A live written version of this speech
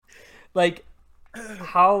Like,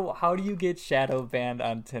 how do you get shadow banned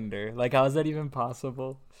on Tinder? Like, how is that even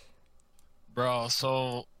possible? Bro,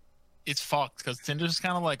 so it's fucked because Tinder's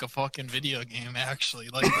kind of like a fucking video game, actually.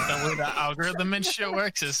 Like the way the algorithm and shit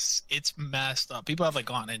works is it's messed up. People have like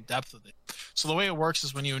gone in depth with it. So the way it works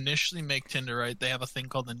is when you initially make Tinder, right? They have a thing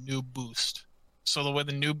called the new boost. So the way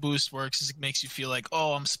the new boost works is it makes you feel like,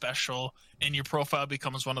 oh, I'm special, and your profile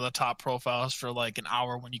becomes one of the top profiles for like an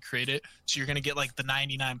hour when you create it. So you're gonna get like the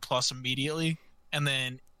 99 plus immediately, and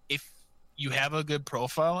then if you have a good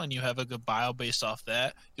profile and you have a good bio based off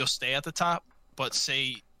that, you'll stay at the top. But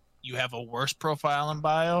say you have a worse profile and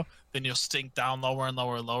bio, then you'll sink down lower and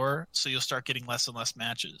lower and lower. So you'll start getting less and less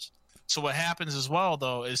matches. So what happens as well,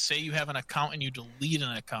 though, is say you have an account and you delete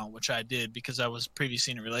an account, which I did because I was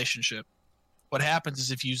previously in a relationship. What happens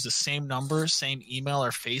is if you use the same number, same email,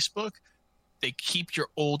 or Facebook, they keep your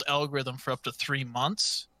old algorithm for up to 3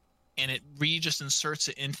 months, and it just inserts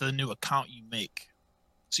it into the new account you make.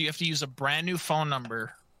 So you have to use a brand new phone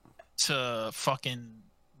number to fucking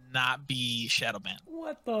not be shadow banned.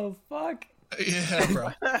 What the fuck? Yeah,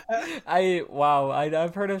 bro.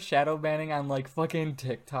 I've heard of shadow banning on like fucking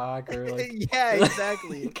TikTok or like Yeah,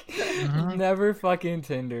 exactly. never fucking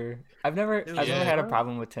Tinder. I've never had a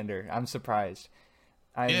problem with Tinder. I'm surprised.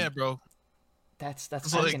 Yeah, bro. That's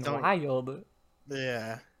It's fucking like, wild.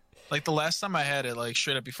 Yeah. Like the last time I had it, like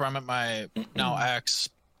straight up before I met my now ex,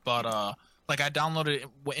 but like I downloaded it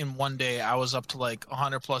in one day. I was up to like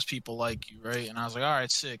 100 plus people like you, right? And I was like, all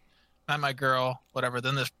right, sick. Met my girl, whatever.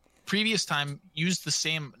 Then the previous time used the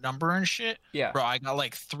same number and shit. Yeah, bro, I got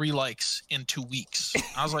like 3 likes in 2 weeks.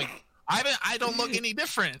 I was like, I don't look any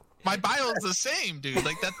different. My bio is the same, dude.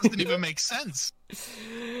 Like that doesn't even make sense.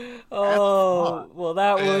 Oh, well,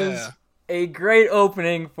 that was a great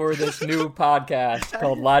opening for this new podcast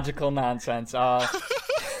called Logical Nonsense.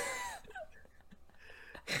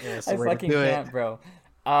 Yes, I fucking can't, bro.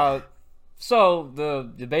 So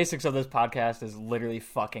the basics of this podcast is literally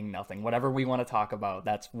fucking nothing. Whatever we want to talk about,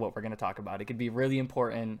 that's what we're going to talk about. It could be really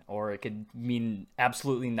important or it could mean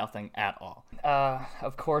absolutely nothing at all.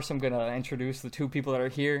 Of course, I'm going to introduce the two people that are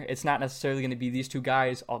here. It's not necessarily going to be these two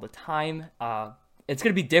guys all the time. It's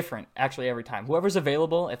going to be different, actually, every time. Whoever's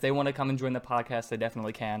available, if they want to come and join the podcast, they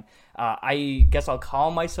definitely can. I guess I'll call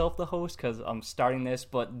myself the host because I'm starting this,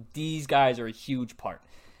 but these guys are a huge part.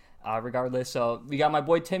 Regardless, so we got my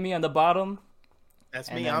boy Timmy on the bottom.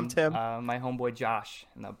 That's me. I'm Tim. My homeboy Josh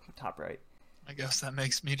in the top right. I guess that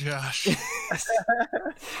makes me Josh.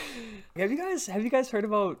 Have you guys heard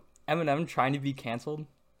about Eminem trying to be canceled?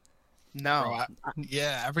 No. Bro,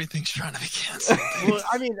 yeah, everything's trying to be canceled. Well,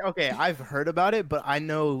 I mean, okay, I've heard about it, but I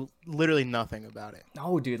know literally nothing about it.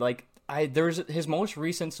 No, dude. Like, there was his most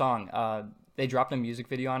recent song. They dropped a music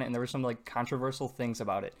video on it, and there were some like controversial things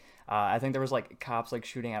about it. I think there was like cops like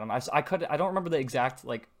shooting at him. I don't remember the exact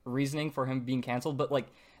like reasoning for him being canceled, but like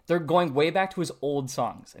they're going way back to his old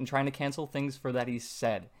songs and trying to cancel things for that he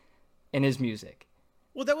said in his music.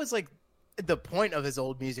 Well, that was like the point of his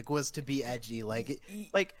old music was to be edgy. Like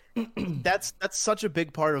that's such a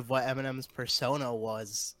big part of what Eminem's persona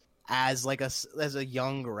was as like as a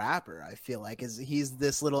young rapper. I feel like is he's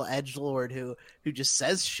this little edgelord who just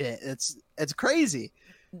says shit. It's crazy.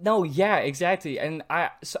 No, yeah, exactly. And I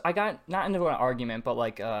got not into an argument, but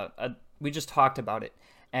like we just talked about it,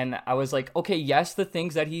 and I was like, okay, yes, the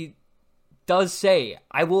things that he does say,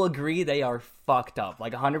 I will agree they are fucked up,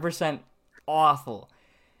 like 100% awful.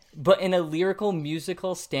 But in a lyrical,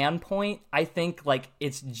 musical standpoint, I think like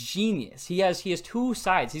it's genius. He has two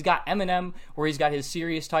sides. He's got Eminem, where he's got his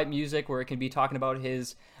serious type music, where it can be talking about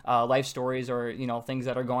his life stories or things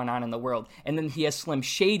that are going on in the world. And then he has Slim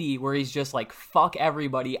Shady, where he's just like, fuck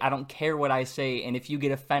everybody. I don't care what I say, and if you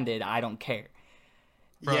get offended, I don't care.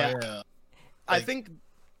 Bro, yeah. I think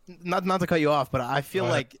not to cut you off, but I feel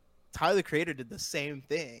like Tyler the Creator did the same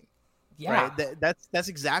thing. Yeah, right? That's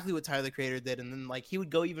exactly what Tyler the Creator did, and then like he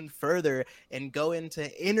would go even further and go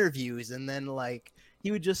into interviews, and then like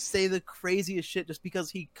he would just say the craziest shit just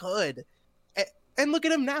because he could. And look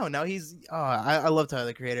at him now. Now he's I love Tyler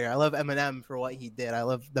the Creator. I love Eminem for what he did. I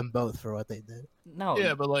love them both for what they did. No,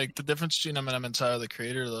 yeah, but like the difference between Eminem and Tyler the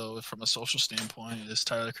Creator, though, from a social standpoint, is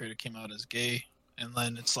Tyler the Creator came out as gay, and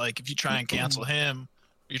then it's like if you try and cancel him,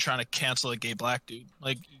 you're trying to cancel a gay black dude.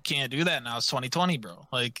 Like, you can't do that now. It's 2020, bro.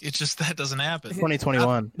 Like, it's just that doesn't happen.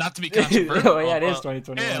 2021. Not to be controversial. Oh, yeah, it is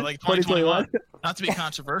 2021. Yeah, like 2021. Not to be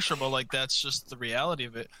controversial, but like that's just the reality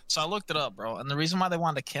of it. So I looked it up, bro, and the reason why they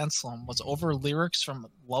wanted to cancel him was over lyrics from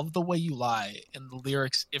 "Love the Way You Lie" and the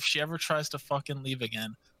lyrics, "If she ever tries to fucking leave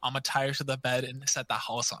again, I'ma tie her to the bed and set the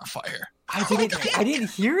house on fire." I didn't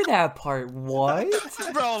hear that part. What?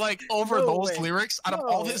 Bro, like over No those way. lyrics, out of No.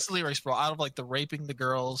 all his lyrics, bro, out of like the raping the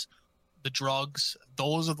girls, the drugs,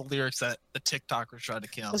 those are the lyrics that the TikTokers tried to The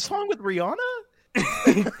cancel. song with Rihanna.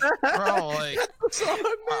 Bro, like, The song,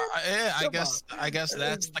 man. yeah, Come I guess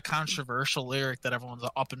that's the controversial lyric that everyone's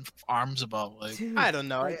up in arms about. Like, Dude, I don't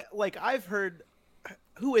know. Like I've heard,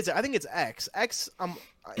 who is it? I think it's X. X.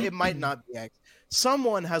 It might not be X.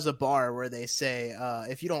 Someone has a bar where they say,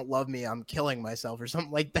 "If you don't love me, I'm killing myself" or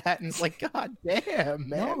something like that. And it's like, God damn,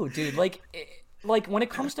 man. no, dude. Like when it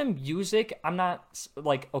comes to music, I'm not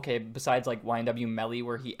like okay. Besides like YNW Melly,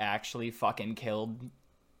 where he actually fucking killed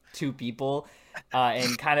 2 people,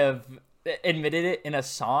 and kind of admitted it in a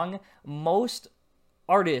song. Most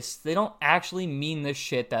artists, they don't actually mean the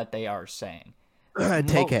shit that they are saying.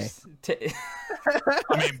 TK.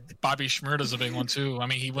 I mean, Bobby Shmurda's a big one too. I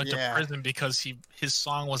mean, he went Yeah. to prison because his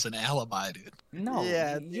song was an alibi, dude. No,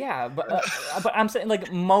 Yeah. but I'm saying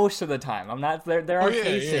like most of the time. I'm not there. There are yeah,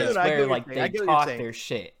 cases yeah. Dude, I get where what like you're saying. I they get what you're talk saying. their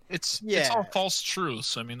shit. It's Yeah. all false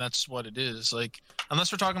truths. I mean, that's what it is. Like,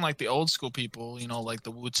 unless we're talking like the old school people, you know, like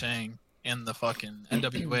the Wu-Tang and the fucking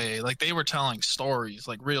NWA, like they were telling stories,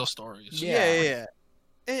 like real stories. Yeah.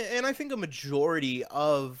 And I think a majority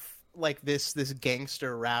of like this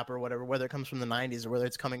gangster rap or whatever, whether it comes from the 90s or whether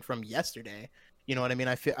it's coming from yesterday, you know what I mean?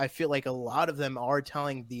 I feel like a lot of them are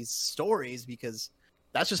telling these stories because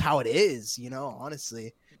that's just how it is, you know,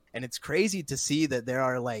 honestly. And it's crazy to see that there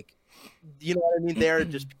are like, you know what I mean? There are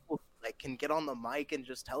just people who, like, can get on the mic and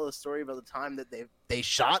just tell a story about the time that they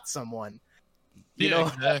shot someone. You Yeah, know?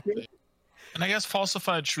 exactly. And I guess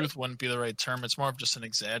falsified truth wouldn't be the right term. It's more of just an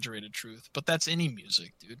exaggerated truth. But that's any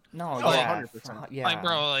music, dude. No, Oh, yeah, 100%. yeah. Like,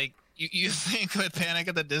 bro, like you think with Panic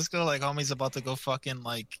at the Disco, like homie's about to go fucking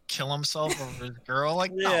like kill himself over his girl?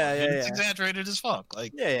 Like, no, Yeah, dude, yeah, it's yeah. exaggerated as fuck.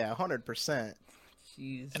 Like, Yeah, 100%.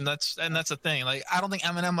 Jeez. and that's the thing. Like, I don't think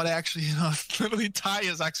Eminem would actually, you know, literally tie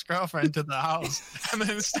his ex-girlfriend to the house and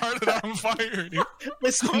then start it on fire, dude.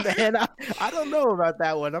 Listen, man, I don't know about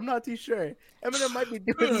that one. I'm not too sure. Eminem might be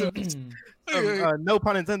doing some no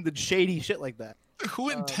pun intended, shady shit like that. Who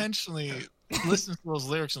intentionally listens to those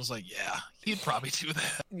lyrics and was like, yeah, he'd probably do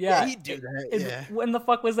that. Yeah, he'd do that. Is- Yeah. When the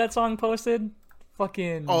fuck was that song posted?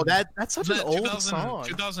 Fucking. Oh, that's such Was an that old song.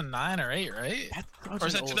 2009 or 8, right? That's such Or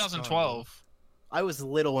is an that old 2012? song. I was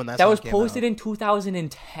little when that that song was came posted out. in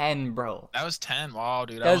 2010, bro. That was 10. Wow,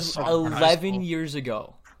 dude. That was so in high 11 school. years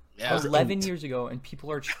ago. Yeah. That was was 11 8. years ago, and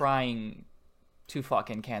people are trying to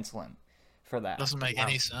fucking cancel him for that. Doesn't make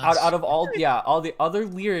any sense. Out of all the other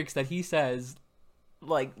lyrics that he says,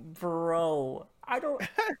 like, bro, I don't.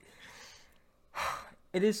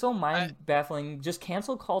 It is so mind baffling. Just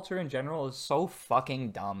cancel culture in general is so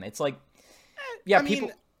fucking dumb. It's like, yeah, I people.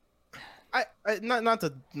 mean, I think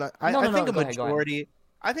a Go ahead. majority.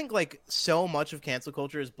 I think like so much of cancel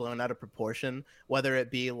culture is blown out of proportion, whether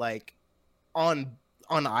it be like on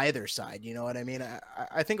either side. You know what I mean?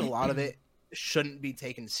 I think a lot of it shouldn't be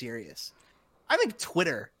taken serious. I think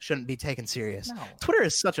Twitter shouldn't be taken serious. No. Twitter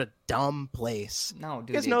is such a dumb place. No, dude.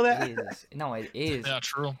 You guys know that? No, it is. Yeah,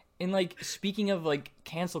 true. And like, speaking of like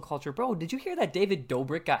cancel culture, bro, did you hear that David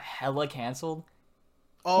Dobrik got hella canceled?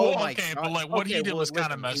 Oh Well, my okay, god! but, like, what he did was listen,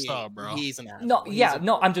 kinda messed up, bro. He's an asshole. No, yeah,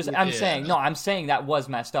 no, I'm Yeah. saying that was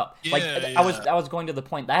messed up. Like, Yeah, I was going to the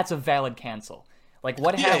point. That's a valid cancel. Like,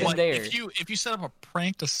 what Yeah, happened like, there? if you set up a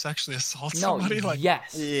prank to sexually assault No, somebody, like,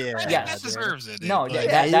 yes, Yeah, yes, that deserves it. Dude. no, Like,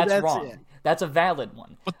 that's that's- wrong. yeah. That's a valid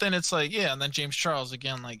one. But then it's like, yeah, and then James Charles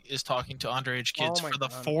again, like, is talking to underage kids Oh my for the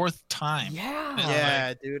God. 4th time. Yeah,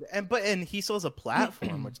 Yeah, dude, and he still has a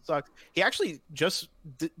platform, which sucks. He actually just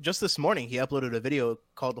this morning he uploaded a video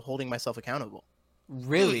called "Holding Myself Accountable."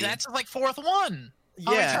 really. Dude, that's like 4th one.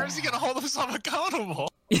 How many Yeah, times are you gonna hold himself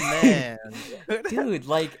accountable? man. Dude,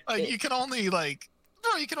 like, Like, you can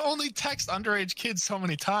only text underage kids so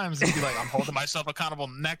many times and be like, I'm holding myself accountable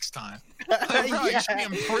next time. Like, bro, you should be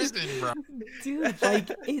in prison, bro. dude, like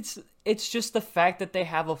it's just the fact that they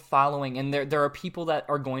have a following, and there are people that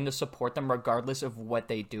are going to support them regardless of what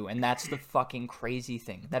they do, and that's the fucking crazy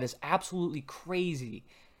thing. That is absolutely crazy.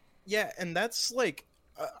 Yeah, and that's like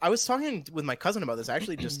I was talking with my cousin about this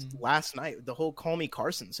actually just last night. The whole Call Me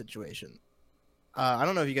Carson situation. I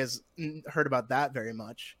don't know if you guys heard about that very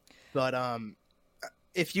much, but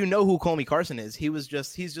if you know who Call Me Carson is, he's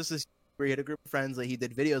just this. He had a group of friends that he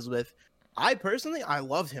did videos with. I personally, I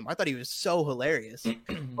loved him. I thought he was so hilarious.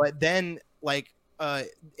 But then, like,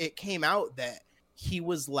 it came out that he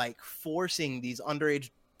was like forcing these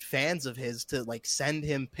underage fans of his to like send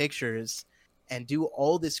him pictures and do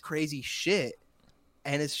all this crazy shit.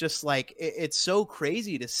 And it's just like it's so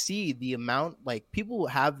crazy to see the amount, like, people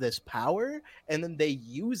have this power and then they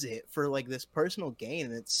use it for like this personal gain,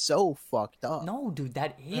 and it's so fucked up. No, dude,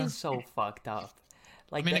 that is so fucked up.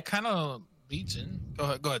 Like, I mean, it kind of leads in.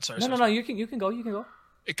 Go ahead. Sorry. No. You can go.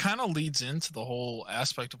 It kind of leads into the whole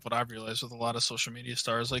aspect of what I've realized with a lot of social media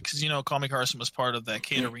stars, like, because Call Me Carson was part of that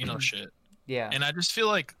Caterino shit. Yeah. And I just feel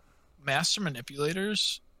like master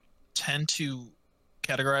manipulators tend to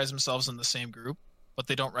categorize themselves in the same group, but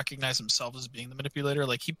they don't recognize themselves as being the manipulator.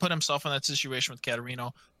 Like, he put himself in that situation with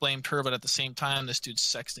Caterino, blamed her, but at the same time, this dude's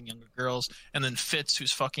sexting younger girls, and then Fitz,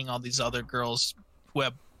 who's fucking all these other girls who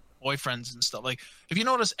have boyfriends and stuff. Like, if you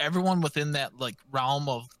notice, everyone within that like realm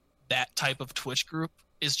of that type of Twitch group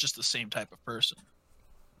is just the same type of person.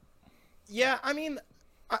 Yeah, I mean,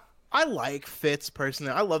 I like Fitz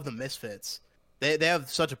personally. I love the Misfits. They have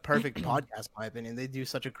such a perfect podcast, in my opinion. They do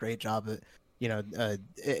such a great job at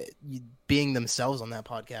being themselves on that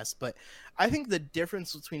podcast. But I think the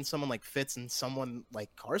difference between someone like Fitz and someone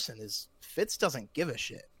like Carson is Fitz doesn't give a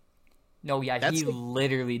shit. No, yeah, he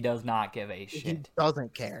literally does not give a shit. He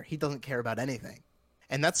doesn't care. He doesn't care about anything.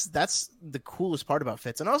 And that's the coolest part about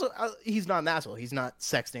Fitz. And also, he's not an asshole. He's not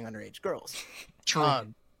sexting underage girls.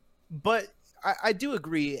 True. But I do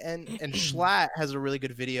agree. And Schlatt has a really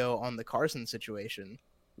good video on the Carson situation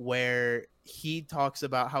where he talks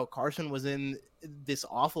about how Carson was in this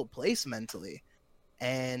awful place mentally.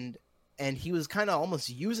 And he was kind of almost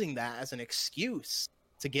using that as an excuse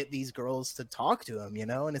to get these girls to talk to him,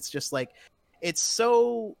 and it's just like, it's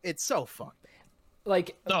so fucked.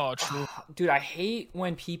 Like, no, true. Dude, I hate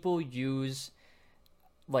when people use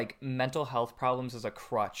like mental health problems as a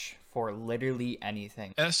crutch for literally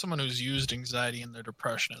anything. As someone who's used anxiety and their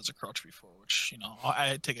depression as a crutch before, which,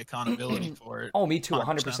 I take accountability for it. Oh, me too,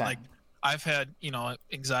 100%. Like, I've had,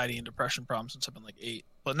 anxiety and depression problems since I've been like 8,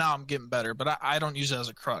 but now I'm getting better. But I don't use it as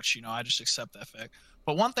a crutch, I just accept that fact.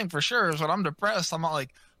 But one thing for sure is when I'm depressed, I'm not like,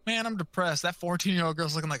 man, I'm depressed. That 14-year-old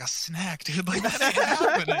girl's looking like a snack, dude. Like, that ain't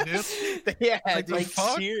happening, dude. Yeah, like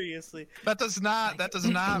seriously. That's not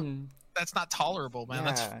tolerable, man.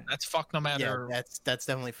 Yeah. That's fucked no matter. Yeah, that's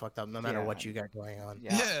definitely fucked up no matter what you got going on.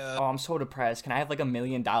 Yeah. Oh, I'm so depressed. Can I have like $1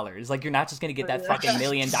 million? Like, you're not just gonna get that fucking $1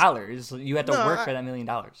 million. You have to work for that $1 million.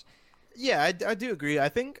 Yeah, I do agree. I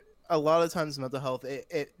think a lot of times mental health,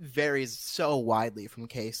 it varies so widely from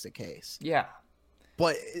case to case. Yeah.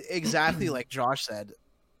 But exactly like Josh said,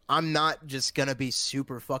 I'm not just gonna be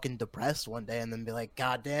super fucking depressed one day and then be like,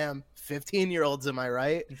 God damn, 15-year-olds, am I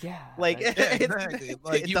right? Yeah. Like, exactly.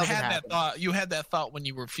 Like, you had happen. that thought. You had that thought when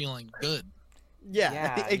you were feeling good.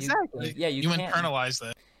 Yeah, exactly. You internalize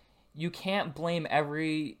that. You can't blame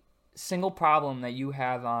every single problem that you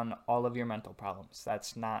have on all of your mental problems.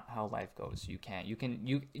 That's not how life goes. You can't. You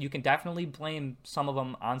can definitely blame some of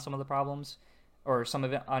them on some of the problems, or some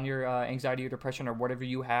of it on your anxiety or depression or whatever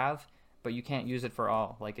you have, but you can't use it for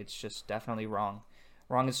all. Like, it's just definitely wrong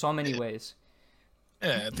in so many ways.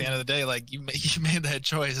 Yeah, at the end of the day, like, you made that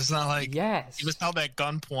choice. It's not like, yes, he was held at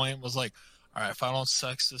gunpoint, was like, all right, if I don't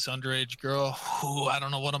sex this underage girl, I don't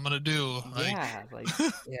know what I'm gonna do. Like, yeah, like,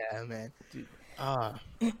 yeah, man. Dude.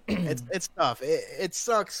 It's tough. It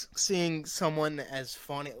sucks seeing someone as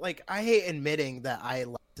funny. Like, I hate admitting that I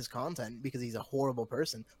liked his content because he's a horrible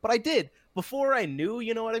person, but I did before I knew.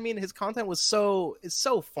 You know what I mean? His content was so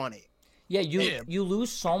funny. Yeah, you lose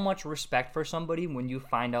so much respect for somebody when you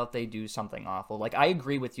find out they do something awful. Like, I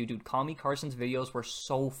agree with you, dude. Call Me Carson's videos were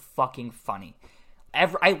so fucking funny.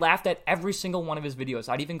 I laughed at every single one of his videos.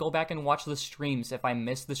 I'd even go back and watch the streams if I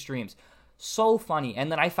missed the streams. So funny. And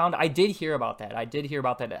then I did hear about that.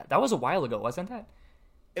 That was a while ago, wasn't that?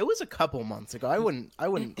 It was a couple months ago. I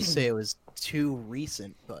wouldn't say it was too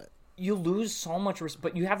recent, but you lose so much respect.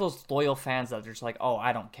 But you have those loyal fans that are just like, oh,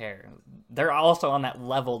 I don't care. They're also on that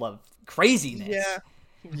level of craziness.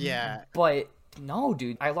 Yeah. But no,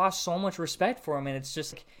 dude, I lost so much respect for him, and it's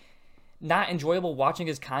just like, not enjoyable watching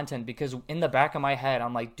his content, because in the back of my head,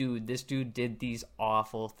 I'm like, dude, this dude did these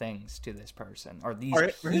awful things to this person, or these Are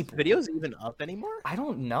his videos even up anymore? I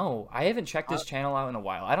don't know. I haven't checked his channel out in a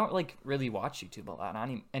while. I don't like really watch YouTube a lot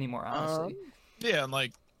anymore, honestly. Yeah, and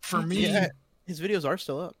like, for me, his videos are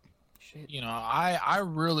still up. Shit. I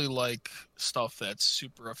really like stuff that's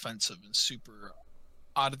super offensive and super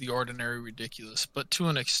out of the ordinary, ridiculous, but to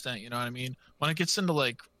an extent, you know what I mean? When it gets into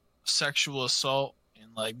like sexual assault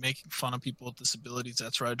and like making fun of people with disabilities,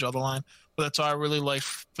 that's where I draw the line. But that's why I really like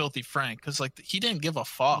Filthy Frank, because like, he didn't give a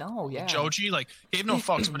fuck. No, yeah. Joji, like, gave no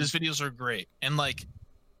fucks, but his videos are great. And like,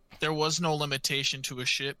 there was no limitation to his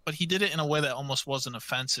shit, but he did it in a way that almost wasn't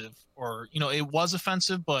offensive, or it was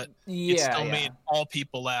offensive, but it still made all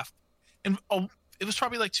people laugh. And it was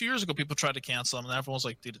probably like 2 years ago people tried to cancel him, and everyone was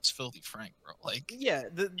like, "Dude, it's Filthy Frank, bro." Like,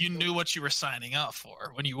 you knew what you were signing up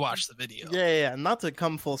for when you watched the video. Yeah. Not to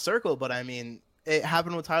come full circle, but I mean, it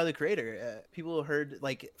happened with Tyler the Creator. People heard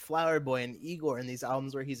like Flower Boy and Igor in these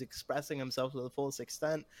albums where he's expressing himself to the fullest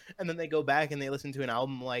extent, and then they go back and they listen to an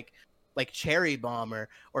album like Cherry Bomb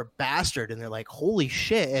or Bastard, and they're like, holy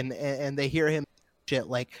shit, and they hear him shit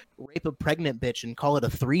like rape a pregnant bitch and call it a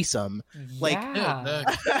threesome. Like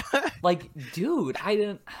dude, I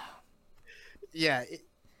didn't. Yeah,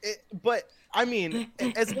 but I mean,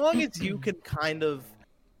 as long as you can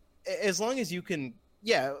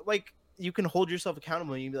like you can hold yourself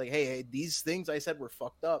accountable and you can be like, hey, these things I said were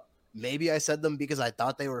fucked up. Maybe I said them because I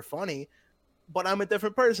thought they were funny, but I'm a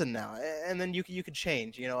different person now. And then you could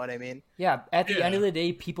change, you know what I mean? Yeah, at the end of the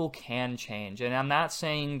day, people can change. And I'm not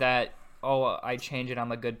saying that, I change and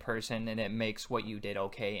I'm a good person and it makes what you did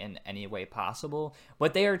okay in any way possible.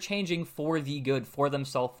 But they are changing for the good, for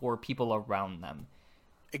themselves, for people around them.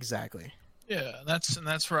 Exactly. Yeah,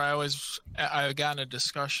 that's where I got in a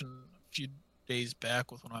discussion a few days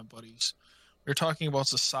back with one of my buddies. We were talking about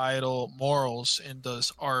societal morals, and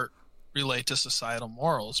does art relate to societal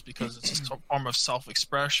morals, because it's a form of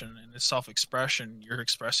self-expression, and in self-expression you're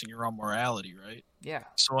expressing your own morality, right? Yeah.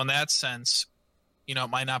 So in that sense, it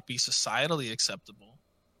might not be societally acceptable,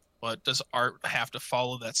 but does art have to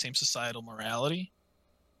follow that same societal morality?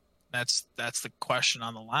 That's the question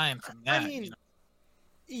on the line from that. I mean,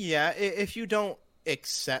 yeah, if you don't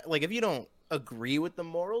accept, like, if you don't agree with the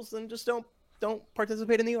morals, then just don't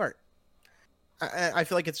participate in the art. I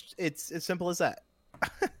feel like it's as simple as that.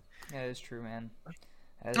 Yeah, it's true, man.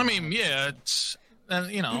 I mean, yeah, it's but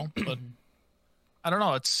I don't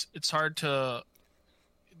know. It's hard to.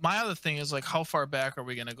 My other thing is, like, how far back are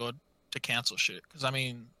we gonna go to cancel shit? Because I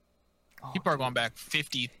mean, people are going back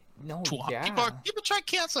 50 to 100. People try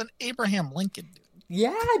canceling Abraham Lincoln. Dude.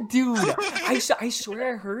 Yeah, dude. I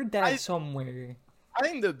swear I heard that somewhere. I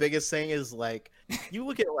think the biggest thing is, like, you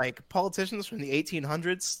look at like politicians from the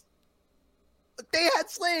 1800s. They had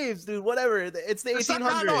slaves, dude. Whatever. It's the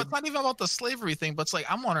 1800s. No, it's not even about the slavery thing, but it's like,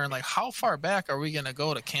 I'm wondering, like, how far back are we gonna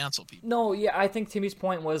go to cancel people? No, yeah, I think Timmy's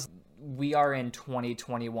point was we are in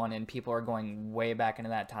 2021 and people are going way back into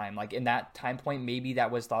that time. Like, in that time point, maybe that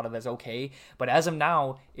was thought of as okay, but as of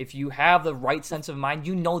now, if you have the right sense of mind,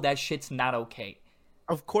 you know that shit's not okay.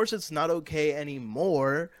 Of course, it's not okay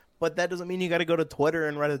anymore. But that doesn't mean you got to go to Twitter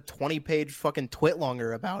and write a 20-page fucking twit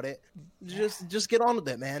longer about it. Just get on with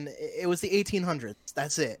it, man. It was the 1800s.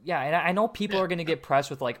 That's it. Yeah, and I know people are going to get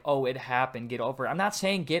pressed with, like, oh, it happened, get over it. I'm not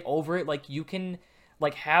saying get over it. Like, you can,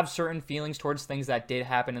 like, have certain feelings towards things that did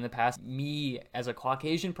happen in the past. Me, as a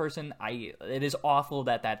Caucasian person, it is awful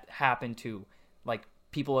that happened to, like,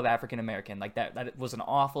 people of African American. Like, that was an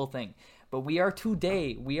awful thing. But we are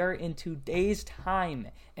in today's time,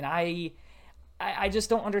 and I just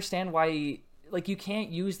don't understand why, like, you can't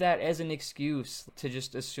use that as an excuse to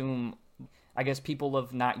just assume, I guess, people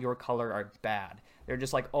of not your color are bad. They're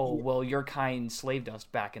just like, oh, well, your kind slaved us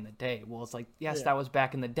back in the day. Well, it's like, yes, that was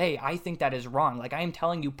back in the day. I think that is wrong. Like, I am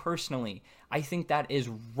telling you personally, I think that is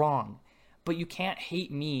wrong. But you can't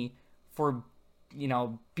hate me for,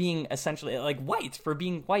 being essentially, like, white, for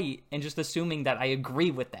being white and just assuming that I agree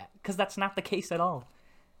with that. Because that's not the case at all.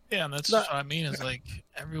 Yeah, and that's what I mean is, like,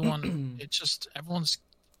 everyone's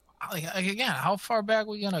like, again, how far back are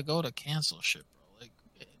we gonna go to cancel shit, bro? Like,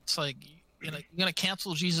 it's like, you're gonna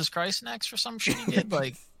cancel Jesus Christ next for some shit he did?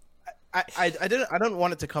 Like, I don't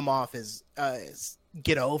want it to come off as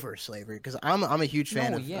get over slavery, because I'm a huge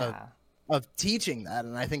fan of teaching that,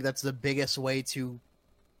 and I think that's the biggest way to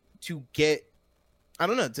get, I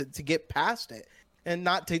don't know, to get past it, and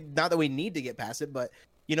not that we need to get past it, but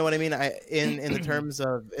you know what I mean? In the terms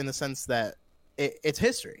of, in the sense that it's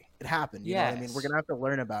history. It happened. You know what I mean? We're gonna have to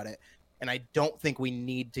learn about it, and I don't think we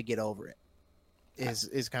need to get over it.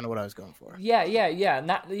 Is kind of what I was going for. Yeah.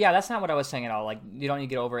 That's not what I was saying at all. Like, you don't need to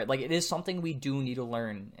get over it. Like, it is something we do need to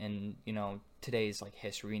learn in today's, like,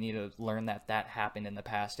 history. We need to learn that happened in the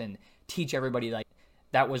past and teach everybody, like,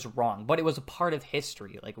 that was wrong. But it was a part of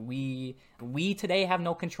history. Like, we today have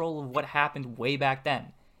no control of what happened way back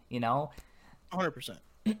then. 100%.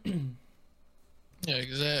 Yeah,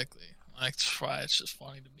 exactly. That's why it's just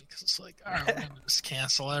funny to me, because it's like, all right, we're gonna just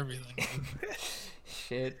cancel everything.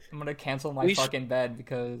 Shit, I'm gonna cancel my fucking bed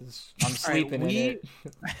because I'm sleeping in it.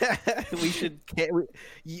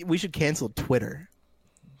 we should cancel Twitter.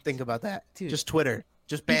 Think about that. Dude. Just Twitter.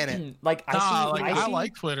 Just ban it. Like, I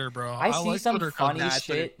like Twitter, bro. I see like some Twitter funny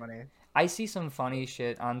shit. I see some funny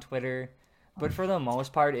shit on Twitter, but for the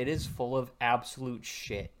most part, it is full of absolute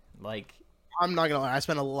shit. Like, I'm not gonna lie, I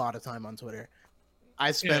spend a lot of time on Twitter.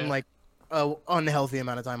 I spend like a unhealthy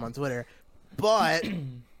amount of time on Twitter, but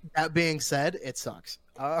that being said, it sucks.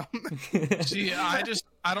 See, I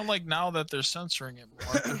don't like now that they're censoring it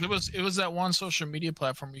more. 'Cause it was that one social media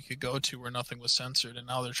platform you could go to where nothing was censored, and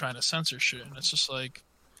now they're trying to censor shit, and it's just like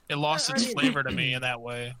it lost its flavor to me in that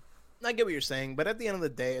way. I get what you're saying, but at the end of the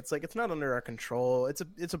day, it's like it's not under our control. It's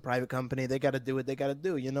a private company. They got to do what they got to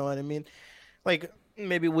do. You know what I mean? Like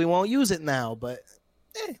maybe we won't use it now, but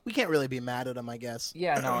we can't really be mad at them, I guess.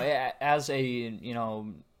 Yeah, no. As a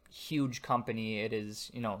huge company, it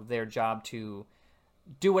is their job to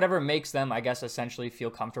do whatever makes them, I guess, essentially feel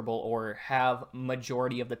comfortable or have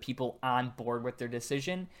majority of the people on board with their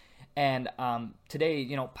decision. And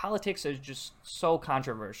today, politics is just so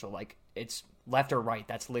controversial. Like, it's left or right.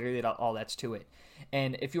 That's literally all that's to it.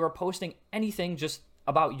 And if you are posting anything just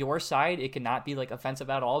about your side, it cannot be like offensive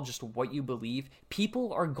at all, just what you believe.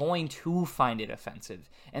 People are going to find it offensive.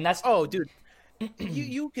 And that's... Oh, dude.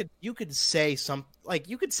 you could say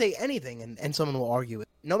you could say anything and someone will argue it,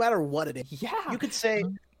 no matter what it is. Yeah. You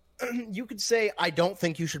could say I don't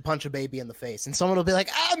think you should punch a baby in the face, and someone will be like,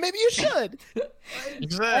 maybe you should.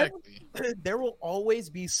 Exactly. There will always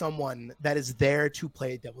be someone that is there to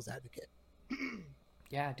play devil's advocate.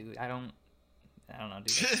 Yeah, dude. I don't know,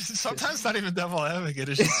 dude. Sometimes it's not even devil advocate.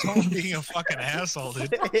 It's just someone being a fucking asshole, dude.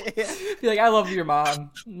 Be like, I love your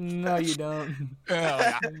mom. No, you don't.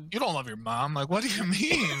 Yeah, like, you don't love your mom. Like, what do you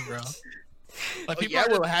mean, bro? Like,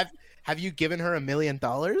 people have you given her $1 million?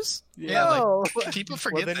 Yeah, no. Like, people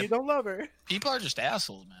forget then that you don't love her. people are just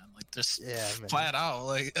assholes, man. Like, just man. flat out.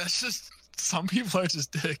 Like, that's just some people are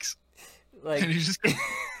just dicks. Like, And you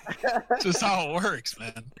just how it works,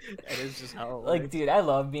 man. That is just how it works. like, dude, I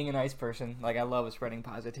love being a nice person. Like, I love spreading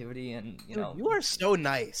positivity, and Dude, you are so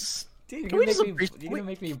nice. dude, Can we just you're gonna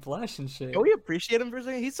make me blush and shit. Can we appreciate him for a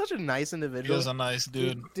second? He's such a nice He individual. was a nice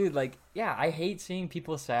dude. Dude, like, yeah, I hate seeing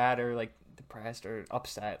people sad or like depressed or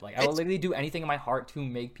upset. Like, I will literally do anything in my heart to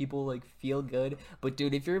make people like feel good. But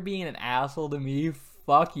dude, if you're being an asshole to me,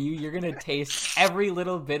 fuck you. You're gonna taste every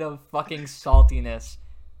little bit of fucking saltiness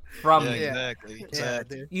from me. Exactly. Yeah,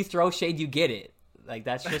 dude. You throw shade, you get it. Like,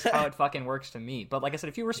 that's just how it fucking works to me. But like I said,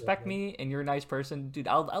 if you respect me and you're a nice person, dude,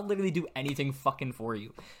 I'll literally do anything fucking for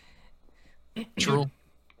you. True.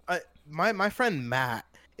 My friend Matt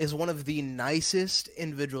is one of the nicest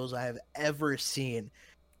individuals I have ever seen,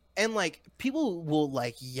 and like people will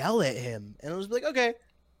like yell at him, and it was like, okay,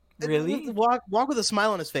 Really? walk with a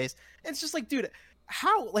smile on his face. And it's just like, dude,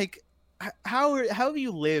 how have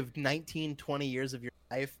you lived 19, 20 years of your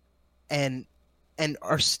life and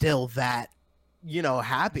are still that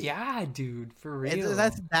happy? Yeah, dude, for real.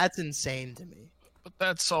 That's insane to me. But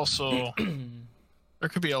that's also there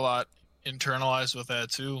could be a lot internalized with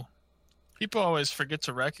that too. People always forget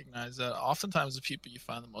to recognize that oftentimes the people you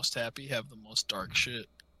find the most happy have the most dark shit.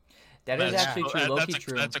 That is That's- actually true. Low-key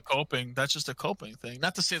true. That's a coping. That's just a coping thing.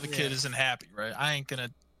 Not to say the kid isn't happy, right?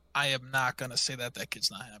 I am not gonna say that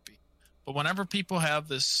kid's not happy. But whenever people have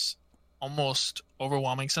this almost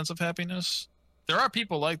overwhelming sense of happiness, there are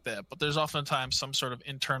people like that. But there's oftentimes some sort of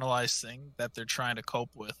internalized thing that they're trying to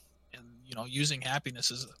cope with, and using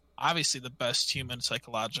happiness is obviously the best human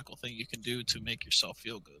psychological thing you can do to make yourself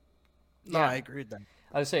feel good. No, Yeah. I agree with that.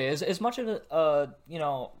 I would say as much of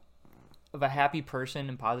of a happy person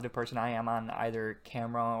and positive person I am on either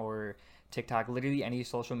camera or TikTok, literally any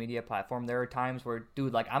social media platform, there are times where,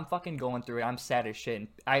 dude, like, I'm fucking going through it. I'm sad as shit. And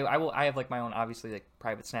I have like my own, obviously, like,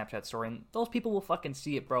 private Snapchat story, and those people will fucking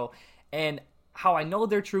see it, bro. And how I know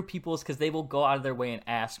they're true people is because they will go out of their way and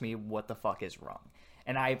ask me what the fuck is wrong.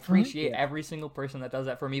 And I appreciate every single person that does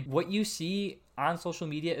that for me. What you see on social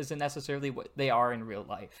media isn't necessarily what they are in real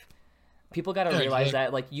life. People got to realize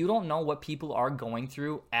that, like, you don't know what people are going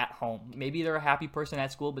through at home. Maybe they're a happy person at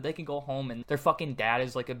school, but they can go home and their fucking dad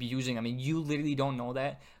is, like, abusing. I mean, you literally don't know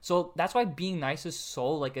that. So that's why being nice is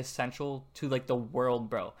so, like, essential to, like, the world,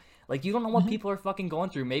 bro. Like, you don't know what people are fucking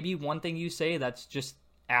going through. Maybe one thing you say that's just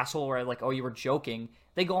asshole, or, like, oh, you were joking.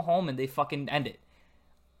 They go home and they fucking end it.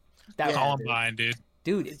 Columbine, dude.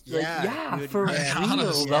 Dude, dude, for real,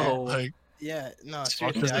 Honestly, though. like, Yeah, no,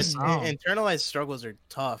 Seriously, seriously, internalized struggles are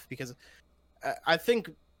tough because I think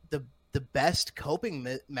the best coping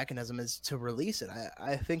mechanism is to release it.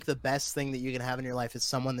 I think the best thing that you can have in your life is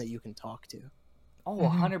someone that you can talk to. Oh,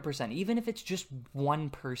 100%. Even if it's just one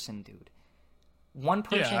person, dude. One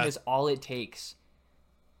person is all it takes.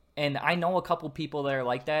 And I know a couple people that are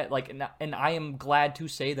like that, like, and I am glad to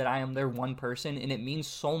say that I am their one person, and it means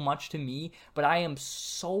so much to me. But I am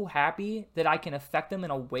so happy that I can affect them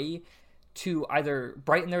in a way to either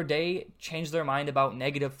brighten their day, change their mind about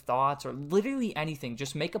negative thoughts, or literally anything.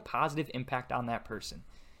 Just make a positive impact on that person.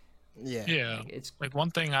 Yeah. Like, it's Like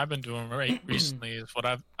one thing I've been doing recently is what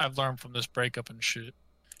I've learned from this breakup and shit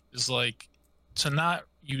is like to not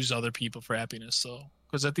use other people for happiness though.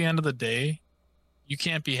 Because at the end of the day, you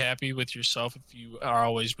can't be happy with yourself if you are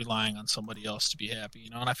always relying on somebody else to be happy, you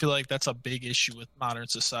know? And I feel like that's a big issue with modern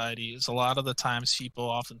society is a lot of the times people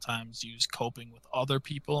oftentimes use coping with other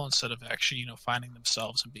people instead of actually, you know, finding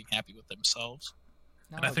themselves and being happy with themselves.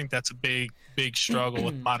 no, And I think that's a big struggle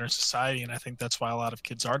with modern society. And I think that's why a lot of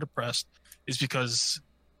kids are depressed is because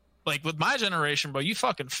like with my generation, bro, you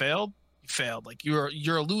fucking failed. You failed. Like you're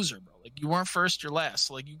a loser, bro. Like you weren't first, you're last.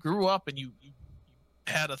 So, like you grew up and you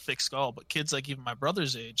had a thick skull, but kids like even my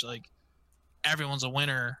brother's age, like everyone's a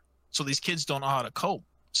winner. So these kids don't know how to cope.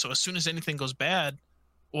 So as soon as anything goes bad,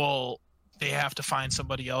 well, they have to find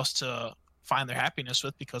somebody else to find their happiness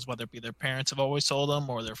with because whether it be their parents have always told them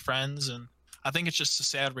or their friends. And I think it's just a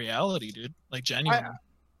sad reality, dude. Like genuinely.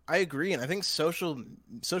 I agree, and I think social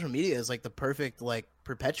media is like the perfect like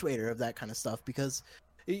perpetuator of that kind of stuff because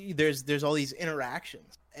there's all these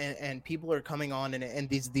interactions and people are coming on and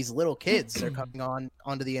these little kids are coming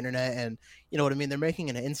onto the internet and you know what I mean, they're making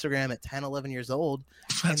an Instagram at 10, 11 years old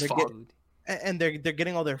That's and they're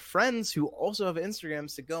getting all their friends who also have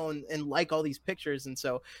Instagrams to go and like all these pictures, and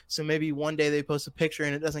so maybe one day they post a picture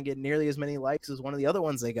and it doesn't get nearly as many likes as one of the other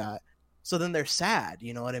ones they got, so then they're sad,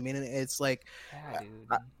 you know what I mean? And it's like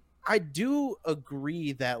I do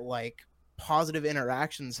agree that like positive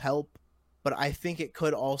interactions help, but I think it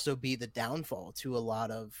could also be the downfall to a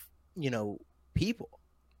lot of, you know, people.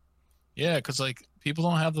 Yeah, because like people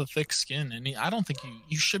don't have the thick skin, and I don't think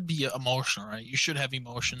you should be emotional, right? You should have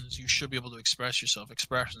emotions. You should be able to express yourself.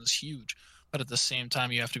 Expression is huge, but at the same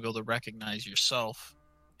time, you have to be able to recognize yourself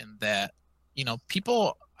in that. You know,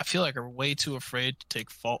 people I feel like are way too afraid to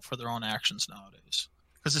take fault for their own actions nowadays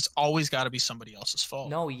because it's always got to be somebody else's fault.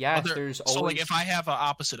 No, yes, there's always. So like if I have an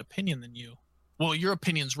opposite opinion than you, well, your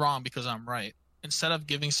opinion's wrong because I'm right. Instead of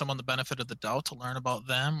giving someone the benefit of the doubt to learn about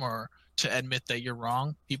them or to admit that you're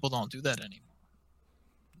wrong, people don't do that anymore.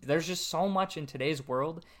 There's just so much in today's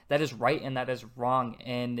world that is right and that is wrong.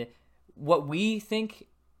 And what we think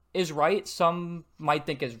is right, some might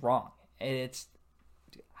think is wrong. And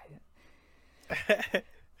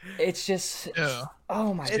it's just,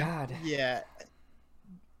 oh my God. Yeah.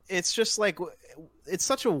 It's just like, it's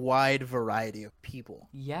such a wide variety of people.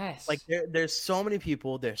 Yes. Like there's so many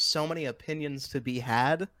people, there's so many opinions to be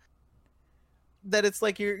had that it's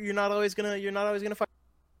like you're not always gonna find.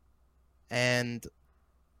 And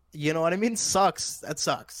you know what I mean? Sucks. That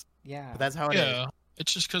sucks. Yeah. But that's how it is.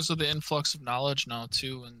 It's just because of the influx of knowledge now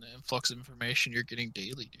too, and the influx of information you're getting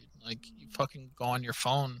daily, dude. Like you fucking go on your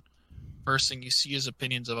phone, first thing you see is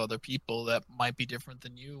opinions of other people that might be different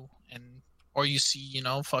than you, or you see, you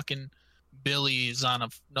know, fucking Billy is on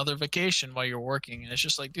another vacation while you're working, and it's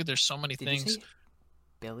just like, dude, there's so many things. You say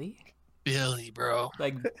Billy, bro,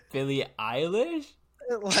 like Billie Eilish,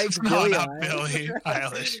 like no, not Billie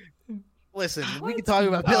Eilish. Listen, we can talk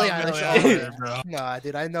about Billie Eilish. Billie Eilish, bro. Nah,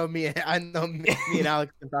 dude, I know me and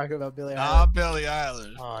Alex can talk about Billie Eilish. Not Billie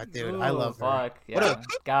Eilish. Oh, dude, ooh, I love her. Fuck, yeah.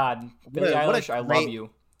 God, Billie Eilish, I love you.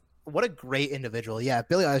 What a great individual. Yeah,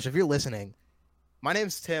 Billie Eilish, if you're listening, my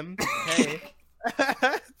name's Tim. Hey.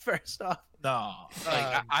 First off. No,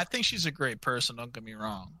 like, I think she's a great person, don't get me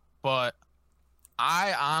wrong. But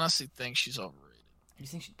I honestly think she's overrated. You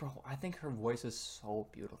think bro, I think her voice is so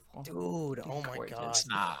beautiful. Dude, oh my God. It's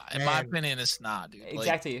not. In my opinion, it's not, dude.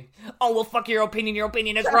 Exactly. Like, oh, well, fuck your opinion. Your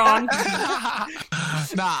opinion is wrong.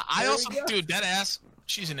 Nah, I also, dude, that ass,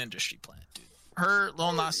 she's an industry plant, dude. Her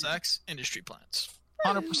Lil Nas X, industry plants.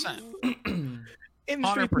 100%.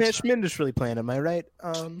 Industry plant, industry plant, am I right?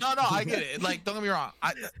 No, I get it. Like, don't get me wrong.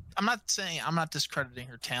 I'm not discrediting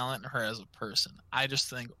her talent or her as a person. I just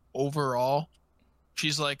think overall,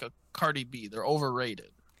 she's like a Cardi B. They're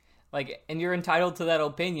overrated. Like, and you're entitled to that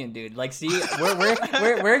opinion, dude. Like, see,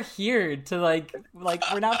 we're here to like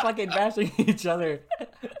we're not fucking bashing each other.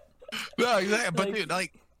 No, exactly. But dude,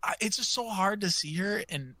 like, it's just so hard to see her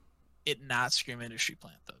and it not scream industry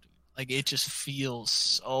plant though, dude. Like, it just feels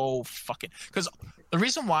so fucking. Because the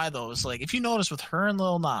reason why though is like, if you notice with her and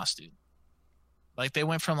Lil Nas, dude, like they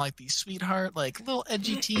went from like these sweetheart, like little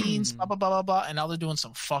edgy teens, blah blah blah blah blah, and now they're doing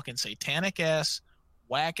some fucking satanic ass,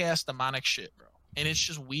 whack ass, demonic shit, bro. And it's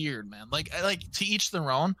just weird, man. Like to each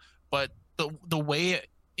their own, but the way it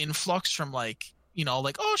influx from like, you know,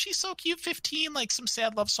 like, oh, she's so cute, 15, like some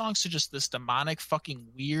sad love songs, to just this demonic fucking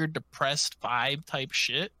weird depressed vibe type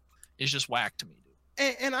shit is just whack to me, dude.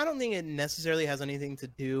 And I don't think it necessarily has anything to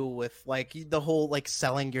do with like the whole like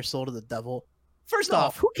selling your soul to the devil. First No.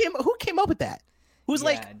 off, who came up with that? Who's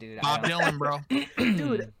Yeah, dude. Bob Dylan, bro.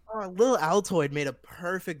 dude, Lil Altoid made a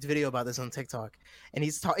perfect video about this on TikTok, and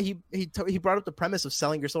he brought up the premise of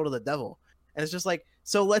selling your soul to the devil, and it's just like,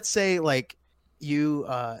 so let's say like your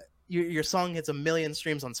song hits 1 million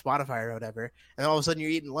streams on Spotify or whatever, and all of a sudden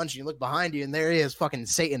you're eating lunch and you look behind you and there he is, fucking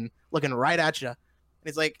Satan, looking right at you, and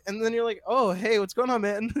he's like, and then you're like, oh hey, what's going on,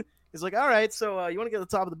 man? He's like, all right, so you want to get to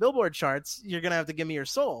the top of the Billboard charts, you're gonna have to give me your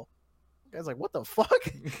soul. The guy's like, what the fuck?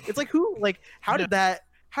 It's like, who, like, how did that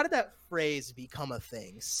phrase become a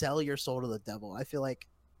thing? Sell your soul to the devil. I feel like,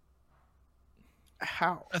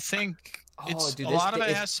 how? I think it's dude, a lot of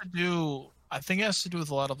it has to do. I think it has to do with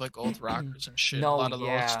a lot of like old rockers and shit. No, a lot of the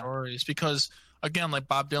old yeah. stories, because again, like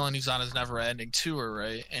Bob Dylan, he's on his never-ending tour,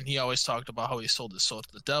 right? And he always talked about how he sold his soul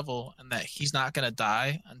to the devil, and that he's not gonna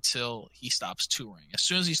die until he stops touring. As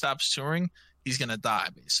soon as he stops touring, he's gonna die,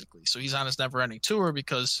 basically. So he's on his never-ending tour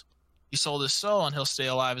because he sold his soul, and he'll stay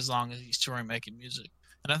alive as long as he's touring, making music.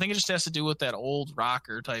 And I think it just has to do with that old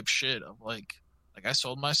rocker type shit of like I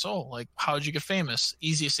sold my soul. Like, how'd you get famous?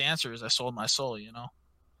 Easiest answer is I sold my soul, you know?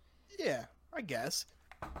 Yeah, I guess.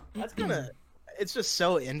 That's it's just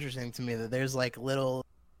so interesting to me that there's like little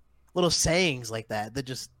sayings like that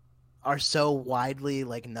just are so widely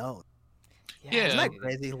like known. Yeah. Isn't that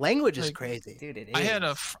crazy? Language is Like, crazy. Dude, it is.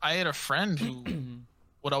 I had a friend who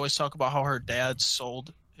would always talk about how her dad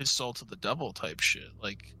sold his soul to the devil type shit.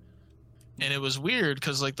 Like, and it was weird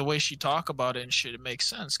because like the way she talk about it and shit, it makes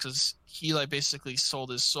sense because he like basically sold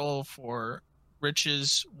his soul for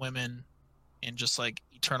riches, women, and just like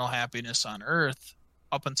eternal happiness on earth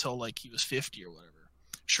up until like he was 50 or whatever.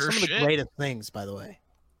 Sure, Some of the shit. greatest things, by the way.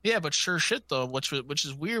 Yeah, but sure shit though, which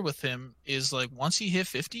is weird with him is like once he hit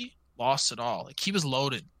 50, lost it all. Like he was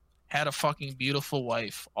loaded, had a fucking beautiful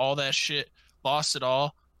wife, all that shit, lost it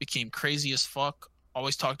all, became crazy as fuck.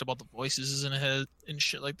 Always talked about the voices in his head and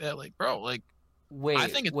shit like that. Like, bro, like, Wait, I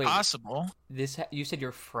think it's possible. You said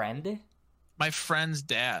your friend? My friend's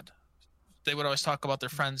dad. They would always talk about their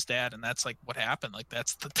friend's dad, and that's like what happened. Like,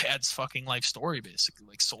 that's the dad's fucking life story, basically.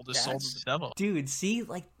 Like, sold his soul to the devil. Dude, see,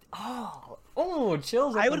 like,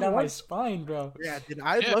 chills up and down my spine, bro. Yeah, dude,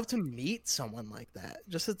 I'd love to meet someone like that.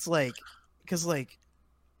 Just it's like, because like,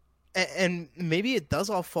 and maybe it does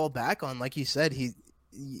all fall back on, like you said, he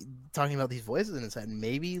talking about these voices in his head.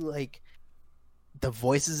 Maybe like the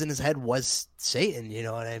voices in his head was Satan. You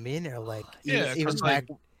know what I mean? Or like, Yeah, even because back.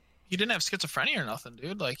 like, he didn't have schizophrenia or nothing,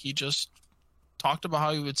 dude. Like, he just talked about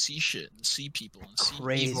how he would see shit and see people and see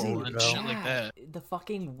Crazy, evil and bro. shit like that. The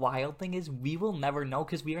fucking wild thing is we will never know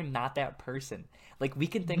because we are not that person. Like, we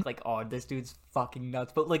can think like, oh, this dude's fucking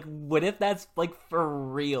nuts. But like, what if that's like for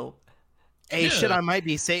real? Hey, Yeah. shit, I might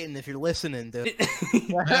be Satan if you're listening, dude.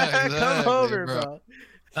 Yeah, Come over, bro. bro.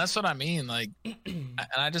 That's what I mean. Like, and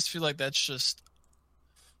I just feel like it's just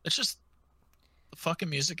the fucking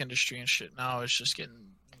music industry and shit now is just getting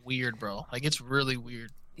weird, bro. Like, it's really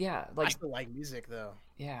weird. Yeah, I like, still like music though.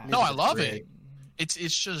 yeah. No, I Music's love great. it.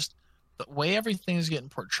 It's just the way everything's getting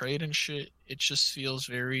portrayed and shit. It just feels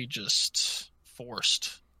very just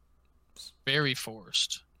forced, very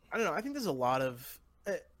forced. I don't know. I think there's a lot of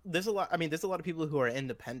there's a lot. I mean, there's a lot of people who are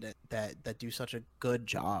independent that do such a good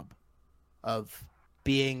job of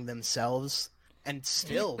being themselves and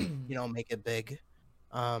still, make it big.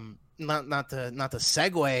 Not to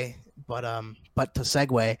segue, but to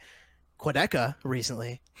segue, Quedeca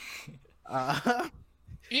recently.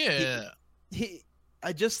 Yeah. He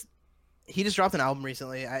just dropped an album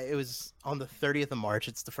recently. It was on the 30th of March.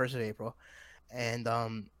 It's the 1st of April,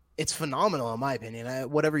 and it's phenomenal in my opinion.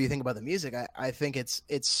 Whatever you think about the music, I think it's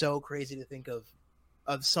so crazy to think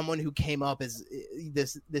of someone who came up as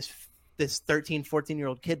this 13,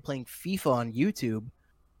 14-year-old kid playing FIFA on YouTube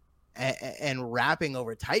and rapping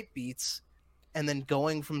over type beats, and then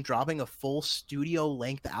going from dropping a full studio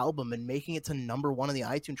length album and making it to number 1 on the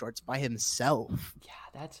iTunes charts by himself. Yeah,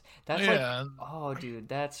 that's Yeah. like, oh, dude,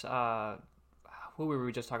 that's who were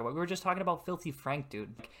we just talking about? We were just talking about Filthy Frank,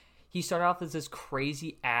 dude. Like, he started off as this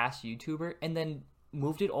crazy ass YouTuber and then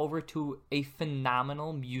moved it over to a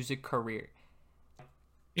phenomenal music career.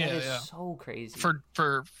 That is so crazy.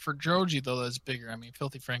 For Joji though, that's bigger. I mean,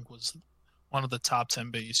 Filthy Frank was one of the top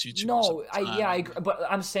 10 biggest YouTubers. No, I agree, but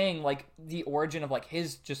I'm saying like the origin of like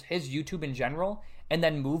his YouTube in general, and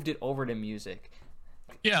then moved it over to music.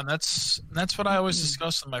 Yeah, and that's what I always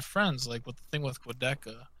discuss with my friends. Like with the thing with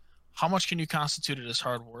Quedeca, how much can you constitute it as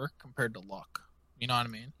hard work compared to luck? You know what I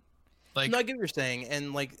mean? Like, No, I get what you're saying,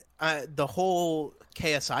 and like the whole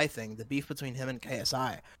KSI thing, the beef between him and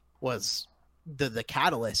KSI was the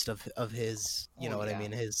catalyst of his, you know what I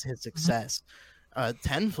mean, his success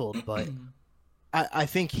tenfold. But I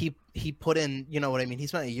think he put in, you know what I mean, he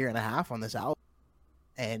spent 1.5 years on this album,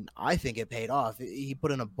 and I think it paid off. He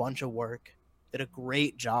put in a bunch of work, did a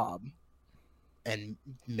great job, and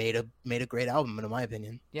made a great album, in my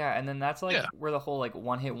opinion. Yeah, and then that's like where the whole like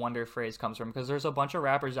one hit wonder phrase comes from, because there's a bunch of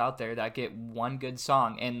rappers out there that get one good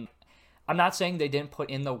song, and I'm not saying they didn't put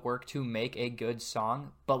in the work to make a good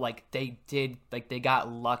song, but like they did, like they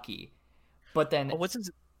got lucky. But then what's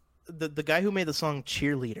the guy who made the song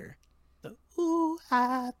Cheerleader? The, ooh,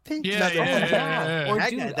 I think Or that dude,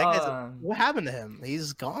 guy, that guy's, what happened to him?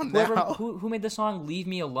 He's gone now. Who made the song "Leave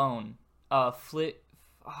Me Alone"? Flip.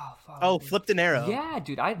 Oh, fuck. Flipped an Arrow. Yeah,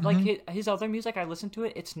 dude. I like his other music. I listen to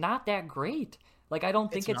it. It's not that great. Like I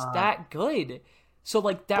don't think it's that good. So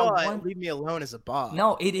like that one. Leave Me Alone is a bop.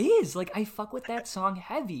 No, it is. Like I fuck with that song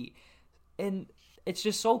heavy, and it's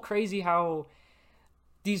just so crazy how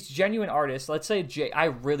these genuine artists. Let's say I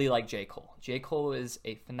really like J. Cole. J. Cole is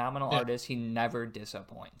a phenomenal artist. He never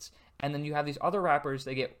disappoints. And then you have these other rappers.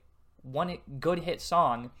 They get one good hit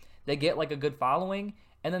song. They get like a good following,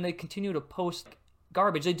 and then they continue to post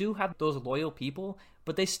garbage. They do have those loyal people,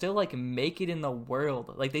 but they still like make it in the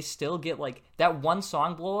world. Like they still get like that one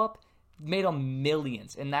song blow up made them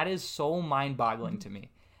millions, and that is so mind-boggling to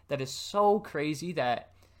me. That is so crazy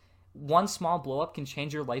that one small blow up can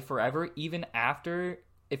change your life forever. Even after,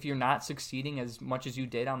 if you're not succeeding as much as you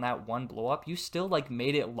did on that one blow up, you still like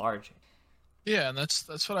made it large. Yeah, and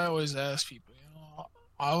that's what I always ask people. You know,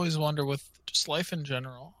 I always wonder with just life in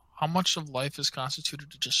general, how much of life is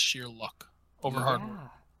constituted to just sheer luck over hard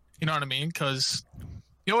work. You know what I mean? Because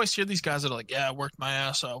you always hear these guys that are like, yeah, I worked my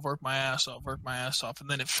ass off, and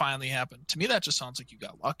then it finally happened. To me, that just sounds like you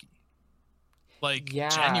got lucky. Like,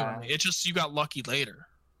 genuinely. It's just you got lucky later.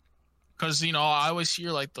 Because, you know, I always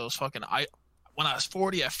hear like those fucking, when I was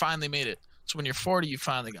 40, I finally made it. So when you're 40, you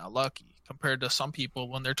finally got lucky. Compared to some people,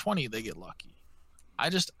 when they're 20, they get lucky.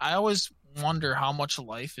 I always wonder how much of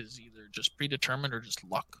life is either just predetermined or just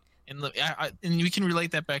luck. And we can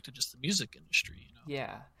relate that back to just the music industry, you know?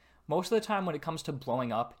 Yeah. Most of the time when it comes to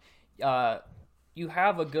blowing up, you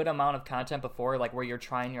have a good amount of content before, like where you're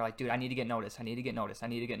like, dude, I need to get noticed.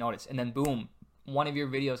 And then boom, one of your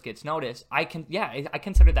videos gets noticed. I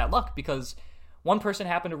consider that luck, because one person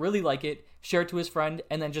happened to really like it, share it to his friend,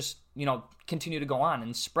 and then just, you know, continue to go on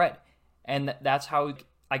and spread. And that's how,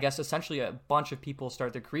 I guess, essentially a bunch of people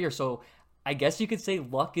start their career. So I guess you could say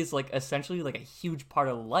luck is like essentially like a huge part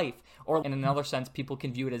of life. Or in another sense, people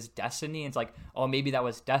can view it as destiny. And it's like, oh, maybe that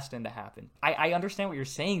was destined to happen. I understand what you're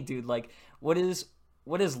saying, dude. Like, what is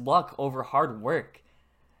luck over hard work?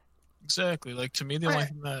 Exactly. Like, to me, the only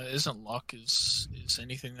thing that isn't luck is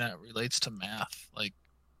anything that relates to math, like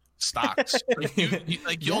stocks.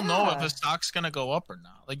 Like, you'll know if a stock's gonna go up or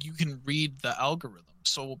not. Like, you can read the algorithm.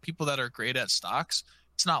 So people that are great at stocks,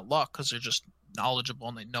 it's not luck, because they're just knowledgeable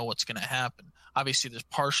and they know what's going to happen. Obviously, there's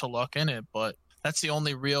partial luck in it, but that's the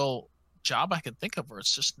only real job I can think of where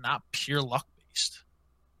it's just not pure luck based,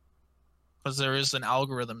 because there is an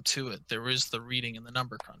algorithm to it. There is the reading and the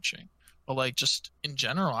number crunching. But like, just in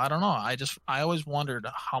general, I don't know. I always wondered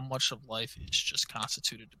how much of life is just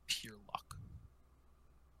constituted to pure luck.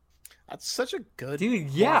 That's such a good dude.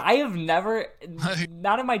 Yeah, I have never,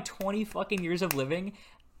 not in my 20 fucking years of living,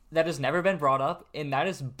 that has never been brought up, and that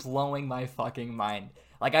is blowing my fucking mind.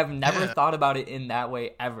 Like, I've never thought about it in that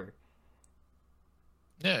way ever.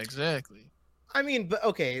 Yeah, exactly. I mean, but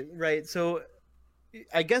okay, right. So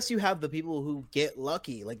I guess you have the people who get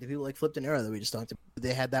lucky, like the people like Flipped an Arrow that we just talked about.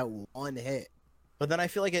 They had that one hit. But then I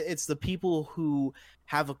feel like it's the people who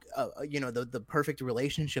have the perfect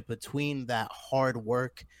relationship between that hard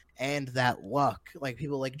work and that luck. Like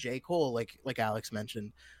people like J. Cole, like Alex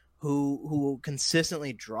mentioned, who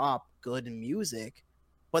consistently drop good music,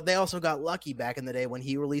 but they also got lucky back in the day when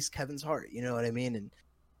he released Kevin's Heart. You know what I mean?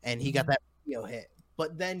 And he got that radio hit.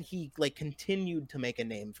 But then he like continued to make a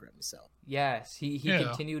name for himself. Yes, he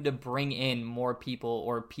continued to bring in more people,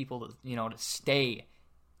 or people to, you know, to stay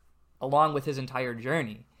along with his entire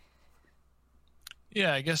journey.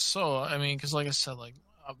 Yeah, I guess so. I mean, because like I said, like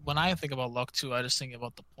when I think about luck too, I just think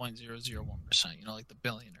about the 0.001%. You know, like the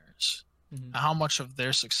billionaires. Mm-hmm. How much of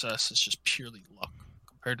their success is just purely luck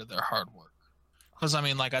compared to their hard work? Because I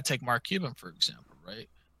mean, like I take Mark Cuban for example, right?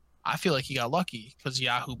 I feel like he got lucky because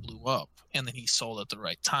Yahoo blew up, and then he sold at the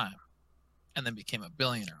right time, and then became a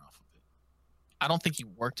billionaire off of it. I don't think he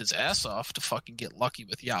worked his ass off to fucking get lucky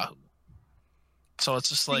with Yahoo. So it's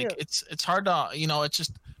just like it's hard to, you know, it's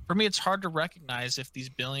just, for me it's hard to recognize if these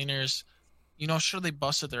billionaires, you know, sure they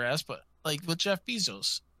busted their ass, but like with Jeff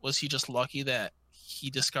Bezos, was he just lucky that he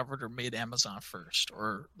discovered or made Amazon first,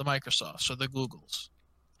 or the Microsofts, or the Googles.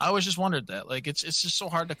 I always just wondered that. Like, it's just so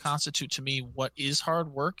hard to constitute to me what is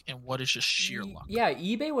hard work and what is just sheer luck. Yeah,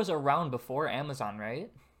 eBay was around before Amazon, right?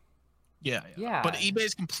 Yeah. But eBay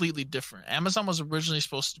is completely different. Amazon was originally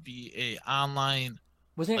supposed to be a online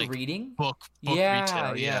Wasn't it like, reading? book Yeah,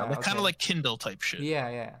 retail. yeah, Like, kind okay. of like Kindle type shit.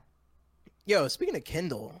 Yeah. Yo, speaking of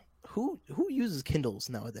Kindle, who uses Kindles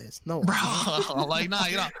nowadays? No one. Bro, like, nah,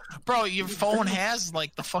 bro, your phone has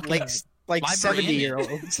like the fucking like library in it.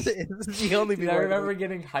 70-year-olds. It's the only Dude, people I remember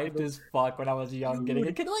getting hyped as fuck when I was young, getting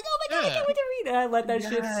a Kindle, like, oh my god, I Yeah. can't wait to read it. And I let that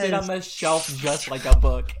shit sit Yes. on the shelf just like a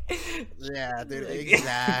book. Yeah, dude,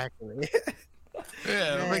 exactly.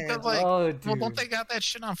 Yeah, Man. like that's like, Oh, well, dude. don't they got that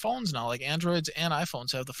shit on phones now? Like Androids and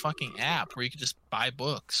iPhones have the fucking app where you can just buy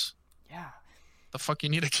books. Yeah. The fuck you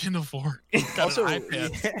need a Kindle for? Got Also, an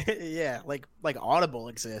iPad. yeah, like Audible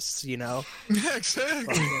exists, you know. Yeah, exactly.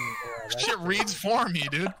 Fucking, yeah, Shit reads for me,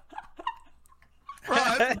 dude. Bro,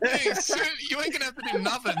 that's the thing. Soon, you ain't gonna have to do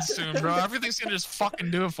nothing soon, bro. Everything's gonna just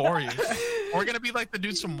fucking do it for you. We're gonna be like the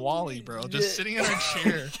dudes from Wall-E, bro, just sitting in our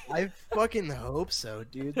chair. I fucking hope so,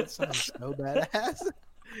 dude. That sounds so badass.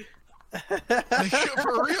 Like,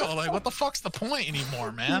 for real, like, what the fuck's the point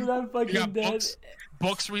anymore, man? Dude, I'm You fucking got dead.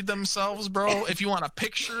 books read themselves, bro. If you want a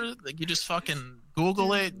picture, like, you just fucking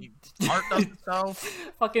Google it. Art does itself.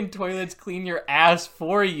 Fucking toilets clean your ass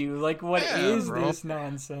for you. Like, what is Yeah, bro. this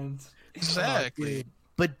nonsense? Exactly.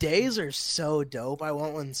 Bidets are so dope. I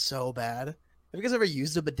want one so bad. Have you guys ever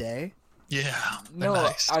used a bidet? Yeah, they're No,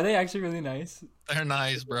 nice. are they actually really nice? They're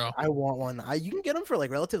nice, bro. I want one. You can get them for like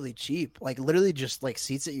relatively cheap. Like literally just like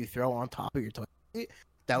seats that you throw on top of your toilet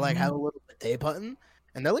that like have a little bidet button,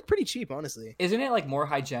 and they're like pretty cheap, honestly. Isn't it like more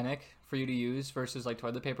hygienic for you to use versus like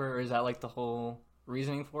toilet paper, or is that like the whole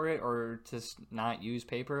reasoning for it, or to not use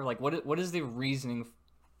paper? Like, what is the reasoning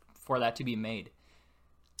for that to be made?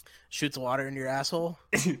 Shoots water into your asshole.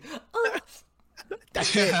 Oh,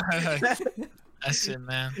 That's it. That's it,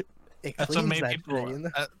 man. It That's what cleans made that people.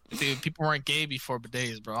 thing. Dude, people weren't gay before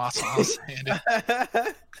bidets, bro. That's all I'm saying.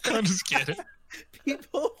 Dude. I'm just kidding.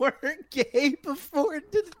 People weren't gay before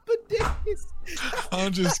the bidets.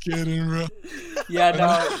 I'm just kidding, bro. yeah,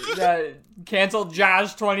 no, cancel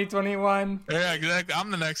Josh 2021. Yeah, exactly. I'm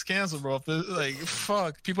the next cancel, bro. If it, like,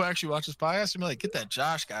 fuck, people actually watch this podcast and be like, get that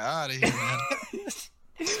Josh guy out of here, man.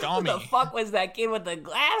 Who Scummy. the fuck was that kid with the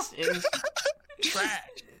glasses? Trash.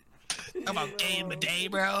 How about gay in bidet,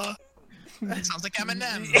 bro? That sounds like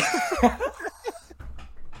Eminem.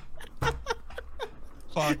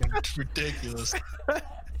 Fucking ridiculous.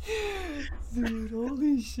 Dude,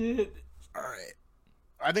 holy shit. All right.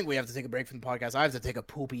 I think we have to take a break from the podcast. I have to take a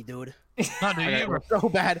poopy, dude. No, do I you? gotta go so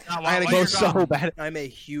bad. No, I gotta while go you're so gone. bad. I'm a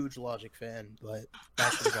huge Logic fan, but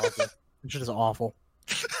that shit is awful. That shit is awful.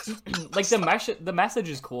 Like the message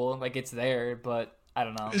is cool, like it's there, but I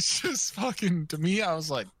don't know. It's just fucking, to me, I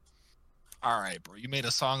was like, all right, bro, you made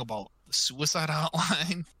a song about the suicide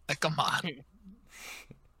hotline? Like, come on.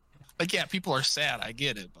 Like, yeah, people are sad, I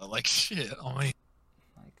get it, but like, shit, I mean,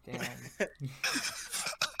 Like,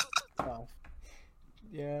 damn.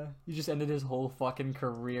 Yeah, you just ended his whole fucking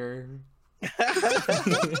career.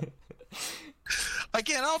 I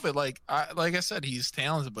can't help it. Like I said, he's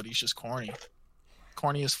talented, but he's just corny.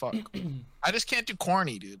 Corny as fuck. I just can't do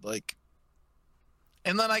corny, dude. Like,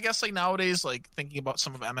 and then I guess like nowadays, like thinking about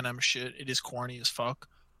some of Eminem's shit, it is corny as fuck.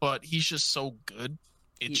 But he's just so good.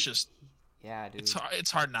 It's just Yeah, dude.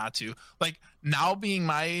 it's hard not to. Like now being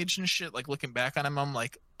my age and shit, like looking back on him, I'm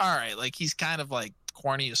like, all right, like he's kind of like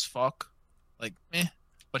corny as fuck. Like,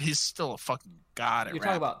 but he's still a fucking god at You're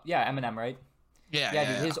rap. talking about Eminem, right? Yeah,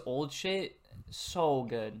 Yeah, dude, his old shit, so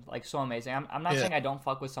good, like so amazing. I'm not Yeah. saying I don't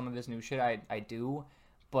fuck with some of his new shit. I do,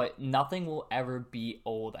 but nothing will ever beat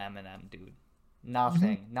old Eminem, dude.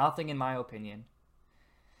 Nothing, nothing in my opinion.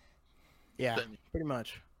 Yeah, Then- pretty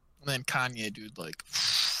much. And then Kanye, dude, like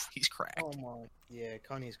he's cracked. Oh my, yeah,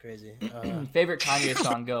 Kanye's crazy. Favorite Kanye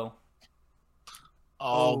song, go,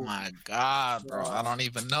 Oh Oh. my god, bro! I don't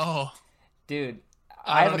even know. dude.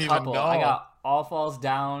 I I have don't a even couple. know. I got All Falls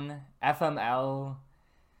Down, FML.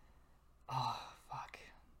 Oh fuck,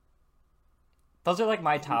 those are like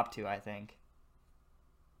my top two, I think.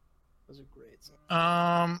 Those are great.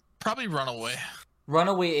 Probably Runaway.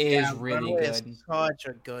 Runaway is really Runaway good. is such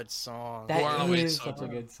a good song. That Runaway is is so such a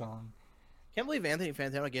good. good song. Can't believe Anthony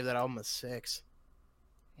Fantano gave that album a 6.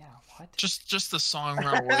 Yeah, what? Just the song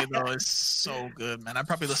Runaway though is so good, man. I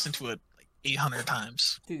probably listened to it like 800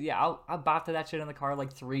 times. Dude, yeah, I bought to that shit in the car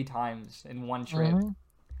like 3 times in one trip.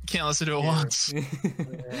 Can't listen to it Yeah. once.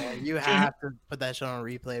 Yeah, you have to put that shit on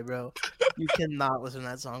replay, bro. You cannot listen to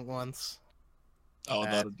that song once. Oh,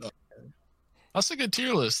 Bad. that. That's a good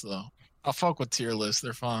tier list though. I'll fuck with tier lists.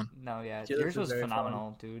 They're fun. No, yeah, Tier yours list is was very fun.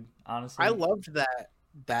 phenomenal, dude. Honestly, I loved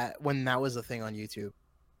that when that was a thing on YouTube.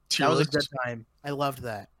 Tier That was a lists. good time. I loved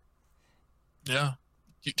that. Yeah.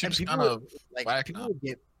 And YouTube's people kind of would, like whack people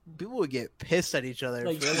now. would get pissed at each other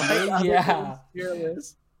Like, for like other yeah. people's tier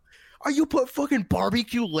lists. Are you put fucking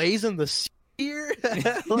barbecue lays in the tier?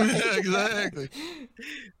 Yeah, exactly.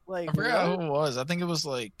 Like I forgot what? who it was. I think it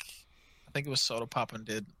was Soda Pop and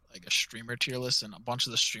did like a streamer tier list, and a bunch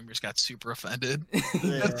of the streamers got super offended.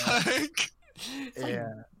 Yeah. Like, It's like,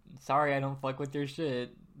 Yeah. sorry, I don't fuck with your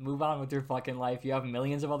shit. Move on with your fucking life. You have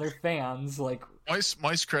millions of other fans. Like, Moist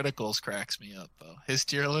Criticals cracks me up though. His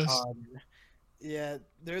tier list. Yeah,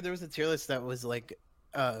 there was a tier list that was like,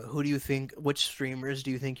 who do you think, which streamers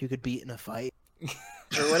do you think you could beat in a fight?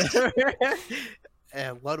 Or whatever.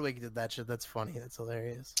 And Ludwig did that shit. That's funny. That's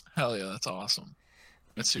hilarious. Hell yeah, that's awesome.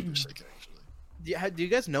 That's super sick actually. Do you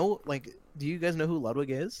guys know who Ludwig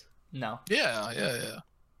is? no. Yeah.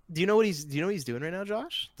 Do you know what he's doing right now,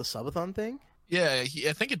 Josh? The subathon thing? Yeah,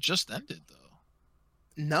 I think it just ended though.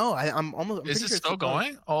 No, I'm Is pretty it sure still it's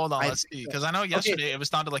going? Hold on, I let's think see. so. Because I know yesterday it was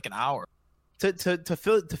down to like an hour. To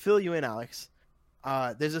fill you in, Alex.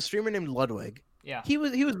 There's a streamer named Ludwig. Yeah. He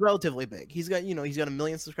was relatively big. He's got 1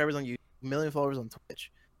 million subscribers on YouTube, 1 million followers on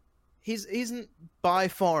Twitch. He's by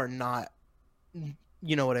far not,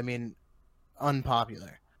 you know what I mean,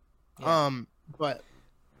 unpopular. Yeah. But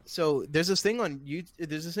so there's this thing on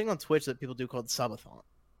Twitch that people do called subathon,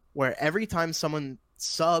 where every time someone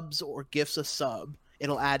subs or gifts a sub,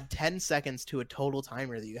 it'll add 10 seconds to a total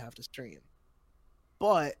timer that you have to stream.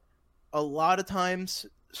 But a lot of times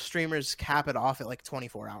streamers cap it off at like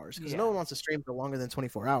 24 hours because no one wants to stream for longer than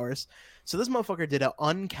 24 hours. So this motherfucker did an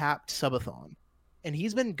uncapped subathon, and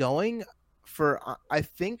he's been going for I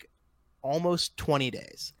think almost 20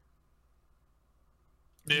 days.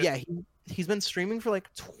 Yeah, he's been streaming for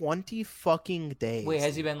like 20 fucking days. Wait,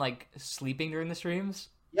 has he been like sleeping during the streams?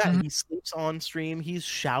 Yeah, he sleeps on stream. He's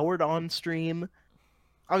showered on stream.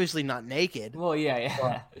 Obviously not naked. Well,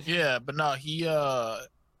 yeah. Yeah, but no, he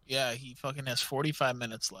fucking has 45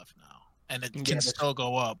 minutes left now, and it can still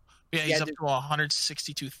go up. Yeah, he's up to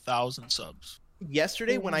 162,000 subs.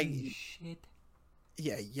 Yesterday when Shit.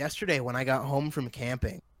 yesterday when I got home from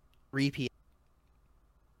camping, 3 p.m.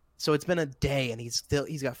 So it's been a day, and he's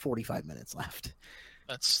got 45 minutes left.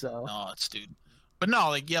 That's nuts, dude. But no,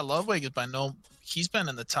 like Ludwig is he's been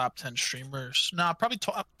in the top 10 streamers. No, probably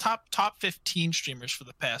top 15 streamers for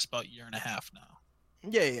the past about year and a half now.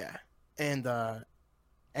 Yeah.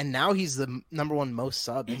 And now he's the number one most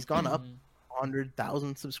sub. He's gone up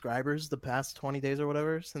 100,000 subscribers the past 20 days or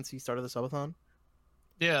whatever since he started the subathon.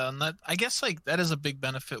 Yeah, and that I guess like that is a big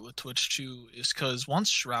benefit with Twitch too, is because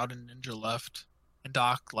once Shroud and Ninja left and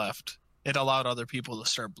Doc left, it allowed other people to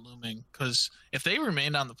start blooming. Because if they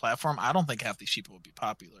remained on the platform, I don't think half these people would be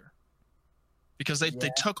popular. Because they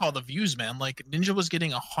took all the views, man. Like Ninja was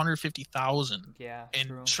getting 150,000. Yeah. And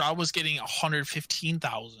true. Shroud was getting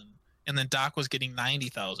 115,000. And then Doc was getting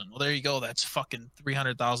 90,000. Well, there you go. That's fucking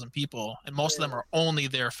 300,000 people, and most of them are only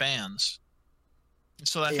their fans. And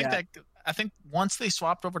so I think once they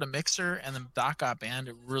swapped over to Mixer and then Doc got banned,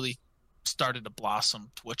 it really started to blossom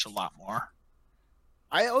Twitch a lot more.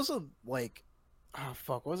 I also like,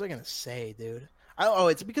 what was I gonna say, dude?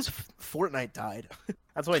 It's because Fortnite died.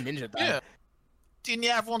 That's why Ninja died. Yeah. And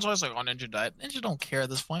everyone's always like, "Oh, Ninja died." Ninja don't care at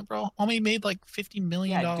this point, bro. Homie made like $50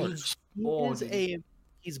 million.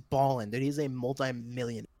 He's balling, dude. He's a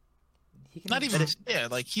multi-million. Not even,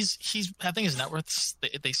 like he's. I think his net worth.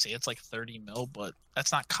 They say it's like 30 mil, but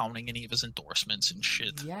that's not counting any of his endorsements and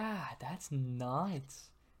shit. Yeah, that's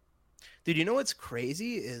nuts. Dude, you know what's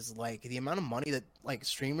crazy is like the amount of money that like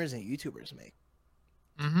streamers and YouTubers make.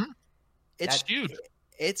 Mm-hmm. It's huge.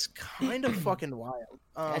 It's kind of fucking wild.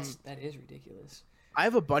 That is ridiculous. I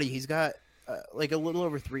have a buddy. He's got like a little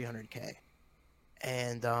over 300K,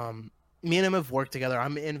 and me and him have worked together.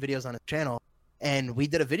 I'm in videos on his channel, and we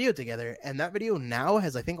did a video together. And that video now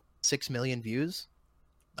has I think 6 million views.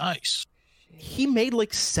 Nice. He made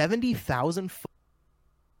like 70,000.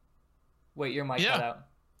 Wait, your mic cut out.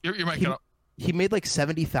 Your mic cut out. He made like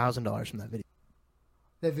 $70,000 from that video.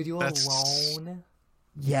 That video alone?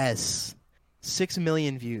 Yes. 6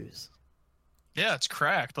 million views. Yeah, it's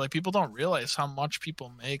cracked. Like people don't realize how much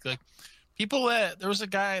people make. Like there was a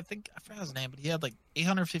guy, I forgot his name, but he had like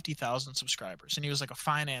 850,000 subscribers, and he was like a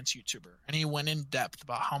finance YouTuber, and he went in depth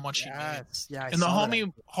about how much he made. Yeah, and the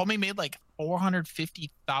homie made like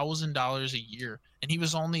 $450,000 a year, and he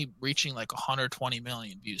was only reaching like 120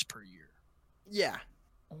 million views per year. Yeah,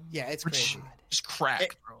 it's crazy. It's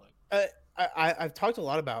cracked, bro. I've talked a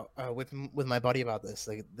lot about with my buddy about this,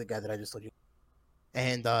 like the guy that I just told you.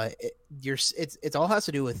 and it's all has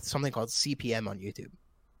to do with something called CPM on YouTube.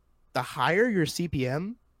 The higher your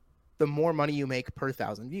CPM, the more money you make per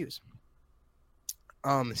 1,000 views.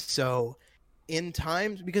 So in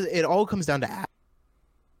times, because it all comes down to ads.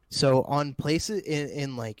 So on places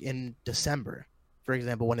in December, for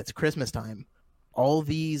example, when it's Christmas time, all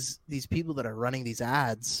these people that are running these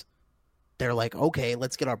ads, they're like, okay,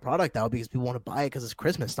 let's get our product out because people want to buy it because it's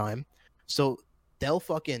Christmas time. So they'll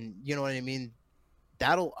fucking, you know what I mean?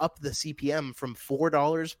 That'll up the CPM from $4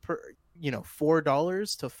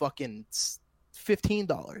 $4 to fucking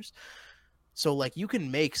 $15. So like you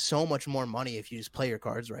can make so much more money if you just play your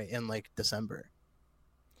cards right in like December.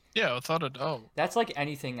 Yeah, without a doubt. That's like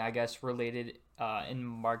anything, I guess, related in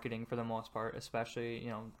marketing for the most part,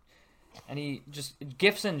 especially, any just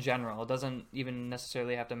gifts in general. It doesn't even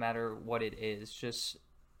necessarily have to matter what it is. Just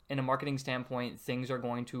in a marketing standpoint, things are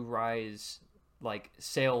going to rise like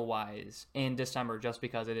sale wise in December just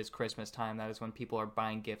because it is Christmas time. That is when people are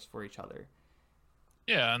buying gifts for each other.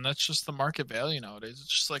 Yeah, and that's just the market value nowadays.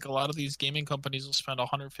 It's just like a lot of these gaming companies will spend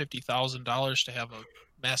 $150,000 to have a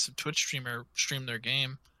massive Twitch streamer stream their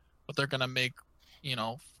game, but they're gonna make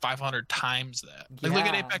 500 times that. Like look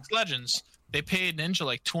at Apex Legends. They paid Ninja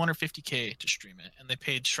like $250K to stream it, and they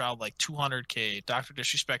paid Shroud like $200K, Dr.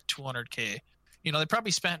 Disrespect $200K. They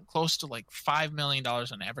probably spent close to like $5 million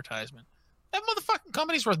on advertisement. That motherfucking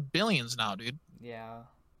company's worth billions now, dude. Yeah.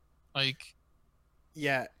 Like.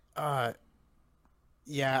 Yeah.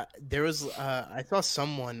 Yeah. There was. I saw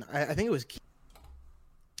someone. I think it was.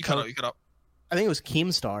 You cut out. I think it was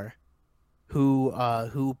Keemstar,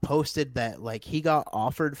 who posted that like he got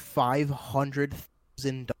offered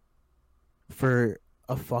 $500,000 for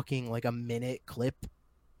a fucking like a minute clip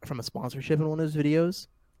from a sponsorship in one of his videos.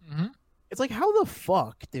 Mm-hmm. It's like, how the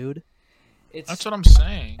fuck, dude? That's what I'm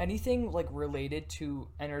saying. Anything like related to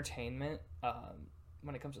entertainment,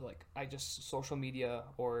 when it comes to like social media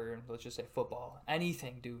or let's just say football,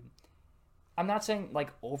 anything, dude. I'm not saying like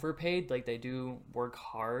overpaid, like they do work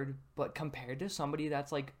hard, but compared to somebody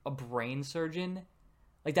that's like a brain surgeon,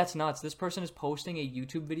 like that's nuts. This person is posting a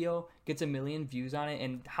YouTube video, gets 1 million views on it,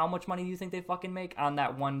 and how much money do you think they fucking make on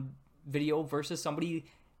that one video versus somebody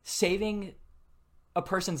saving a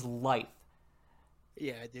person's life?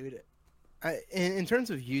 Yeah, dude. In terms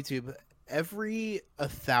of YouTube, every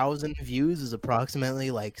 1,000 views is approximately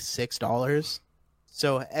like $6.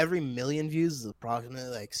 So every 1 million views is approximately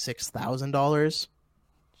like $6,000.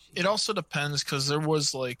 It also depends because there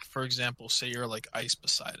was like, for example, say you're like Ice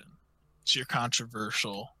Poseidon, so you're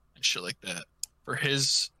controversial and shit like that. For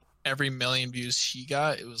his every 1 million views he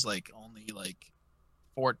got, it was like only like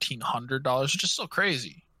 $1,400, which is still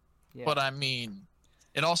crazy. Yeah. But I mean,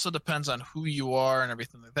 it also depends on who you are and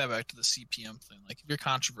everything like that. Back to the CPM thing. Like if you're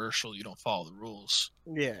controversial, you don't follow the rules.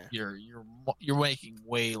 Yeah, you're making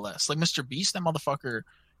way less. Like Mr. Beast, that motherfucker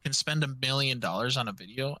can spend $1 million on a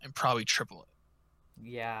video and probably triple it.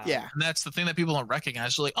 Yeah. And that's the thing that people don't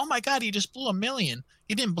recognize. They're like, oh my god, he just blew $1 million.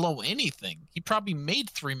 He didn't blow anything. He probably made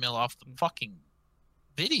 $3 million off the fucking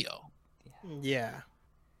video. Yeah.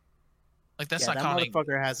 Like that's not counting. That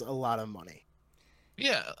motherfucker has a lot of money.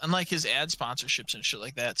 Yeah, and like his ad sponsorships and shit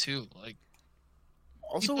like that too. Like,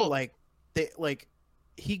 also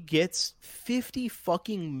he gets 50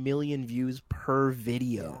 fucking million views per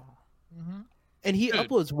video, and he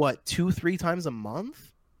uploads what 2-3 times a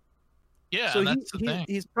month. Yeah, so and that's the thing.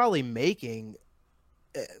 He's probably making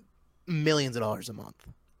millions of dollars a month.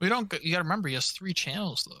 You gotta remember he has 3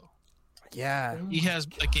 channels though. Yeah, he has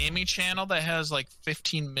a gaming channel that has like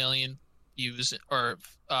 15 million views or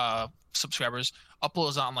subscribers.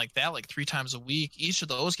 Uploads on like that like 3 times a week. Each of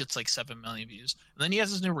those gets like 7 million views. And then he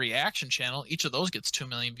has his new reaction channel. Each of those gets 2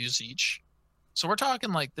 million views each. So we're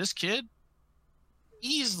talking like this kid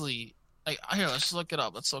easily. Like here, let's look it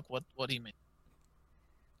up. Let's look what he made.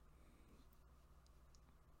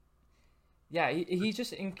 Yeah,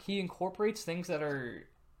 he incorporates things that are,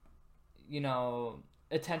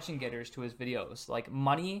 attention getters to his videos. Like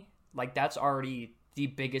money, like that's already the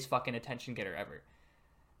biggest fucking attention getter ever.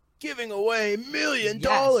 Giving away $1 million.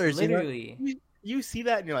 Yes, literally. You see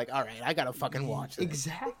that and you're like, all right, I gotta fucking watch this.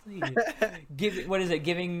 Exactly.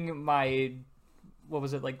 Giving my, what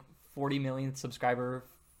was it, like 40 million subscriber,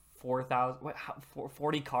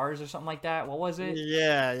 40 cars or something like that. What was it?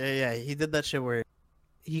 Yeah. He did that shit where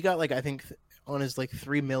he got like, I think on his like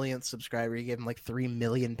 3 millionth subscriber, he gave him like 3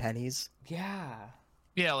 million pennies. Yeah,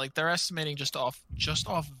 like they're estimating just off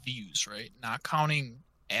views, right? Not counting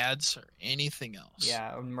ads or anything else.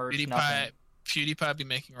 Yeah, merch, PewDiePie be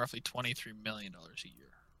making roughly $23 million a year.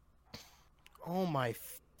 Oh my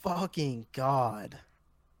fucking god.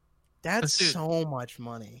 That's so much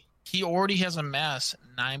money. He already has amassed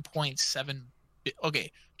 9.7.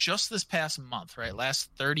 Okay, just this past month, right? Last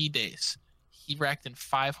 30 days, he racked in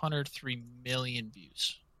 503 million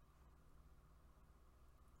views.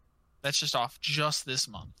 That's just off just this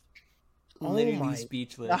month. Literally my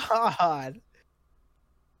speechless. God.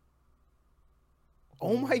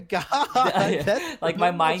 Oh my God. Like my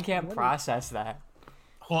mind much can't money. process that.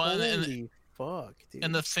 Well, Holy fuck, dude.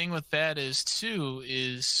 and the thing with that is too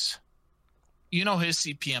is, you know, his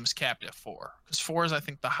CPM's capped at 4, because 4 is I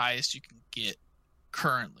think the highest you can get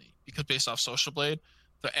currently, because based off Social Blade,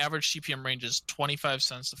 the average CPM range is 25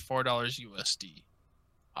 cents to $4 USD.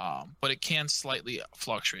 But it can slightly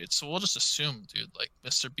fluctuate. So we'll just assume, dude, like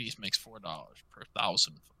Mr. Beast makes $4 per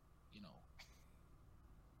 1,000. You know,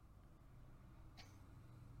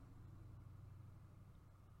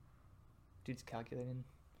 Dude's calculating.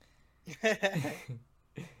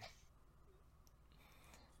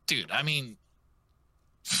 dude. I mean,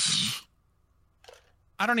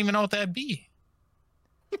 I don't even know what that'd be.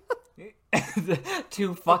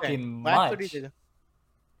 Too fucking much. Last 30 days.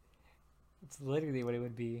 It's literally what it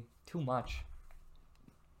would be. Too much.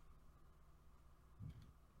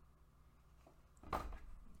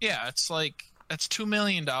 Yeah, it's like that's $2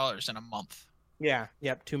 million in a month. Yeah,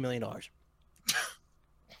 yep, $2 million.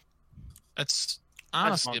 That's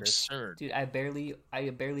honestly bonkers. absurd. Dude, I barely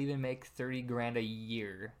even make 30 grand a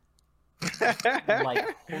year.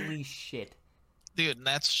 Like, holy shit. Dude, and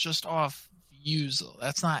that's just off views though.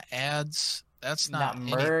 That's not ads. That's Not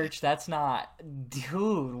not merch, anything. that's not...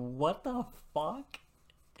 Dude, what the fuck?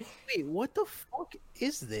 Wait, what the fuck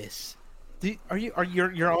is this? Are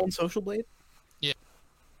you're on Social Blade? Yeah.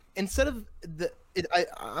 Instead of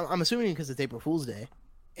I'm assuming because it's April Fool's Day,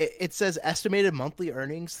 it says estimated monthly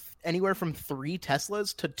earnings anywhere from 3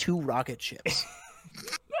 Teslas to 2 rocket ships.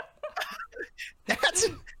 that's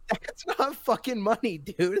not fucking money,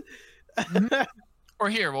 dude.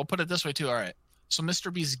 Or here, we'll put it this way too. All right. So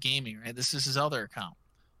Mr. Beast Gaming, right? This is his other account.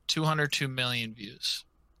 202 million views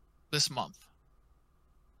this month.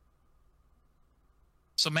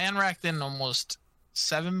 So man racked in almost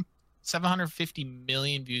 750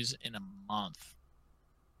 million views in a month.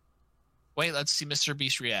 Wait, let's see Mr.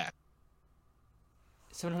 Beast react.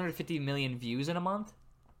 750 million views in a month?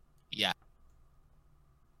 Yeah.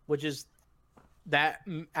 Which is that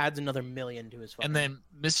adds another million to his. And then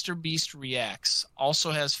Mr. Beast Reacts also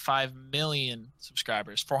has 5 million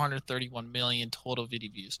subscribers, 431 million total video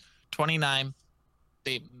views, 29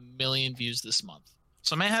 million views this month.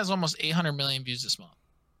 So man has almost 800 million views this month.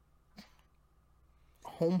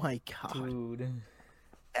 Oh my God, Dude.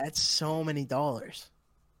 that's so many dollars.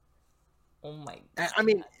 Oh my... I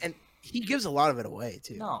mean, and he gives a lot of it away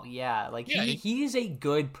too. No, yeah, like, Yeah, he is a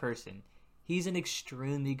good person. He's an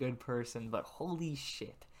extremely good person, but holy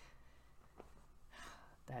shit.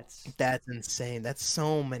 That's insane. That's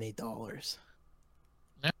so many dollars.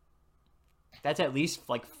 That's at least,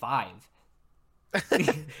 like, 5.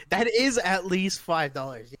 That is at least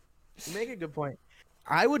 $5. You make a good point.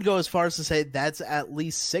 I would go as far as to say that's at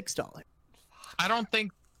least $6. I don't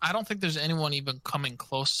think there's anyone even coming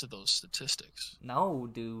close to those statistics. No,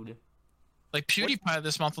 dude. Like PewDiePie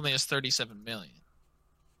this month only has 37 million.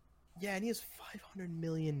 Yeah, and he has 500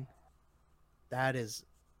 million. That is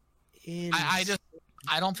insane.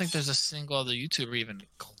 I don't think there's a single other YouTuber even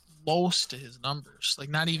close to his numbers. Like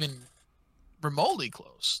not even remotely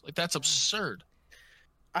close. Like that's absurd.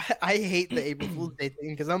 I hate the April Fool's Day thing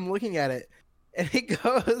because I'm looking at it and it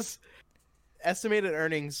goes estimated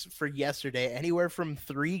earnings for yesterday anywhere from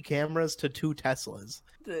 3 cameras to 2 Teslas.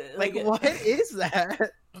 Like what is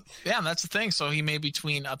that? Yeah, and that's the thing. So he made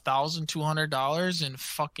between $1,200 and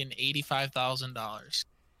fucking $85,000.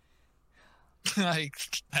 Like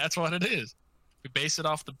that's what it is. We base it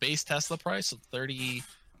off the base Tesla price of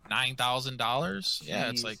 $39,000. Yeah,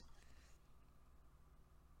 it's like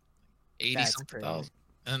 80 That's something crazy. thousand.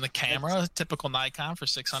 And then the camera, typical Nikon for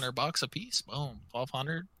 $600 a piece. Boom,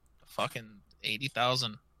 1,200, fucking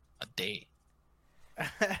 80,000 a day.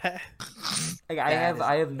 Like, I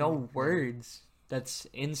have no words. That's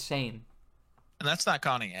insane. And that's not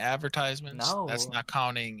counting advertisements. No. That's not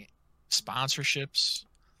counting sponsorships.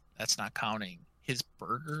 That's not counting his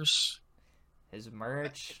burgers. His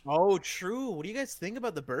merch. Oh, true. What do you guys think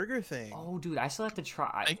about the burger thing? Oh, dude, I still have to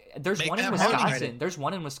try. Make There's one in that money. Wisconsin. There's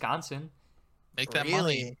one in Wisconsin. Make that really?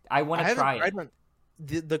 money. I want to haven't try it. tried one.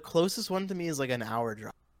 The closest one to me is like an hour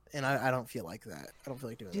drive, and I don't feel like that. I don't feel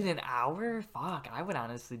like doing Dude, that. an hour? Fuck, I would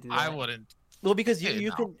honestly do that. I wouldn't. Well, because Dude, you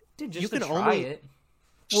no. can. Dude, you just to can try only- it.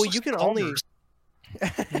 Well, Just you can like only. Culver's.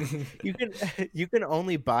 you can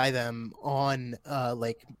only buy them on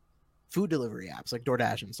like food delivery apps like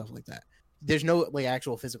DoorDash and stuff like that. there's no like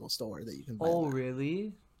actual physical store that you can buy. Oh, them at.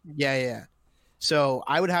 really? Yeah. So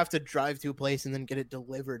I would have to drive to a place and then get it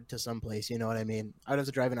delivered to some place. You know what I mean? I'd have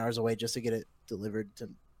to drive an hours away just to get it delivered to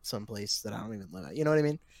some place that I don't even live at. You know what I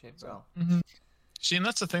mean? Shit, bro. See, and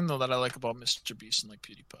that's the thing though that I like about Mr. Beast and like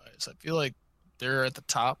PewDiePie is I feel like they're at the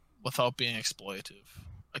top without being exploitative.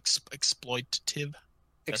 Exploitative.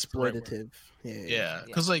 That's the right word. Exploitative. Yeah,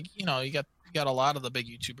 because like you got a lot of the big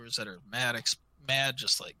YouTubers that are mad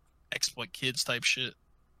just like exploit kids type shit,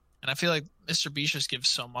 and I feel like Mr. Beast just gives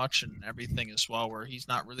so much and everything as well, where he's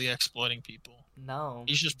not really exploiting people. No,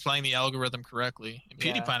 He's just playing the algorithm correctly. And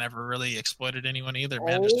Yeah. PewDiePie never really exploited anyone either,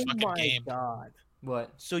 man. Oh Just fucking my game. god!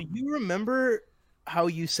 what? So you remember how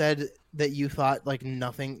you said that you thought like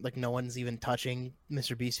nothing, like no one's even touching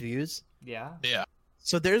Mr. Beast views? Yeah. Yeah.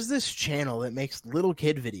 So there's this channel that makes little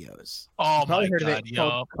kid videos. Oh You probably my heard of god. it,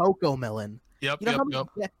 called Coco Melon. Yep. You know how Yep.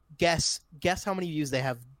 many, guess how many views they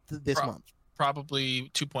have this month? Probably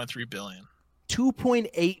 2.3 billion.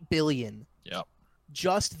 2.8 billion. Yep.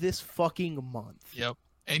 Just this fucking month. Yep.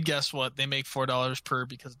 And guess what? They make $4 per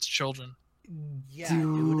because it's children. Yeah,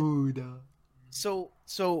 dude. So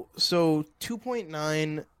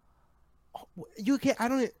 2.9. You can't. I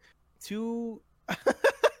don't. 2.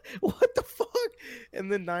 What the fuck?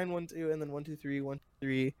 And then 912, and then 123,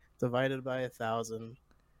 123 divided by 1,000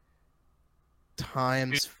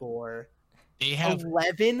 times 4. They have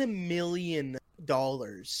 $11 million.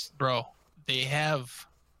 bro. They have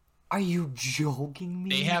Are you joking me?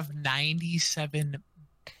 They have 97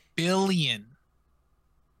 billion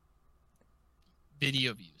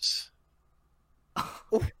video views.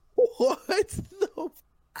 What the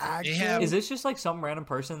actual? have- Is this just like some random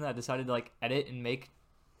person that decided to like edit and make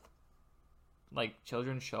like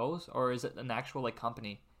children's shows, or is it an actual like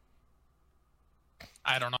company?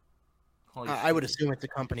 I don't know. Holy I would shit. assume it's a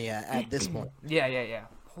company at this point. Yeah.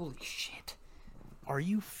 Holy shit. Are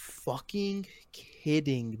you fucking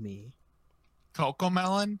kidding me? Coco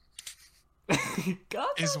Melon God,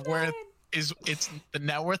 is man. worth it's the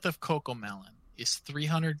net worth of Coco Melon is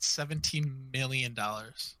 $317 million.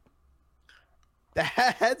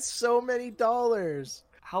 That's so many dollars.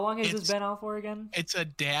 How long has this It's- been out for again? It's a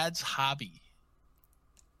dad's hobby.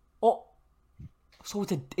 Oh, so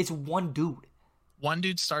it's one dude. One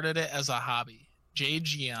dude started it as a hobby. Jay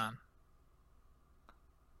Gian.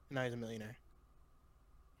 Now he's a millionaire.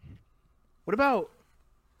 What about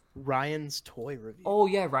Ryan's toy review? Oh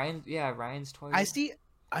yeah, Ryan's toy. I see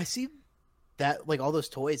that like all those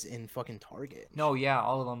toys in fucking Target. No, yeah,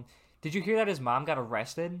 all of them. Did you hear that his mom got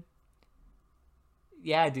arrested?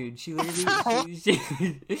 Yeah, dude. She literally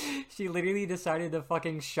she literally decided to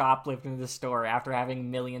fucking shoplift in the store after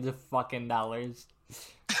having millions of fucking dollars.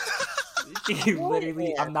 She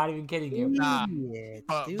literally, I'm not even kidding you. Nah. Idiots,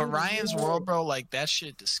 But dude. Ryan's World, bro, like that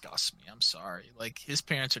shit disgusts me. I'm sorry. Like his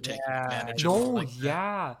parents are taking Yeah. advantage of him. No, Like that.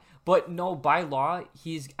 yeah, but no. By law,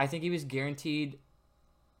 I think he was guaranteed.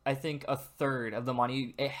 I think a third of the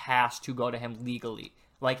money. It has to go to him legally.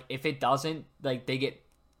 Like if it doesn't, like they get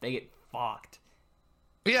fucked.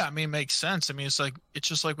 But yeah, I mean, it makes sense. I mean, it's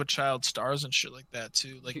just like with child stars and shit like that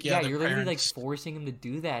too. Like yeah, their you're literally like parents- forcing him to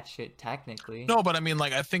do that shit. Technically, No, but I mean,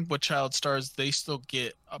 like I think with child stars, they still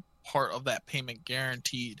get a part of that payment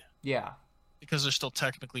guaranteed Yeah, because they're still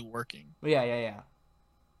technically working. yeah.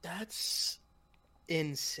 That's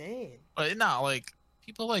insane. But not like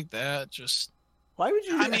people like that. Just Why would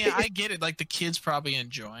you? I mean, I get it. Like the kids probably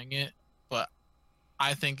enjoying it, but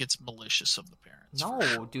I think it's malicious of the parents. for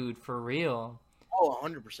sure. No, dude, for real. Oh,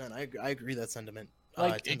 100%. I agree that sentiment.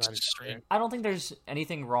 Like, 10 times extreme. better. I don't think there's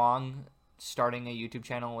anything wrong starting a YouTube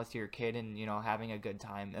channel with your kid and having a good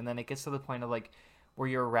time, and then it gets to the point of like where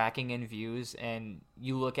you're racking in views and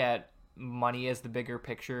you look at money as the bigger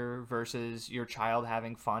picture versus your child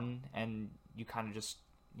having fun, and you kind of just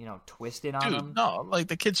twist it on them. Dude, no, like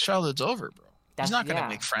the kid's childhood's over, bro. He's not gonna yeah.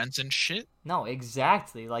 make friends and shit. No,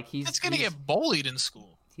 exactly. Like He's gonna get bullied in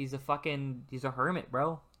school. he's a hermit,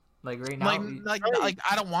 bro. Like right now, Like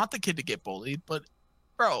I don't want the kid to get bullied, but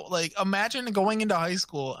bro, like imagine going into high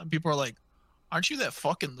school and people are like, "Aren't you that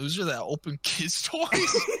fucking loser that opened kids'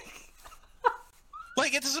 toys?"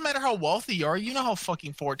 Like it doesn't matter how wealthy you are. You know how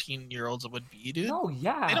fucking 14-year-olds would be, dude. no,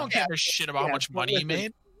 yeah, They don't give a shit about how much money he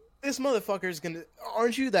made. This motherfucker's gonna.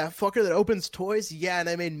 Aren't you that fucker that opens toys? Yeah, and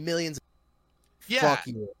I made millions. Yeah, Fuck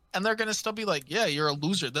you. and they're gonna still be like, "Yeah, you're a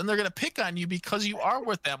loser." Then they're gonna pick on you because you are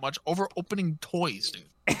worth that much over opening toys,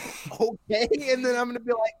 dude. Okay, and then I'm gonna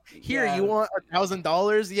be like, here, Yeah. you want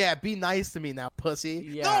 $1,000? Yeah, be nice to me now, pussy.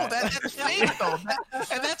 Yeah. No, that's fake though,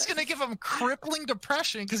 and that's gonna give him crippling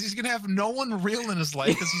depression because he's gonna have no one real in his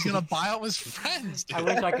life because he's gonna buy all his friends. Dude. I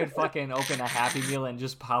wish I could fucking open a Happy Meal and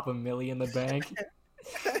just pop a milli in the bank.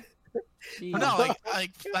 Jeez. But no,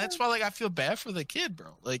 like that's why I feel bad for the kid,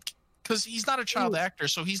 bro. Like, because he's not a child actor,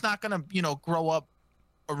 so he's not gonna grow up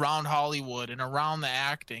around Hollywood and around the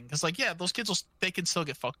acting. Because those kids they can still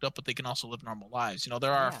get fucked up, but they can also live normal lives.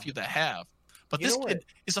 There are a few that have, but this kid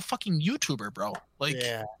is a fucking YouTuber, bro.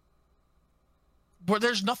 Where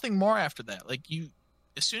there's nothing more after that.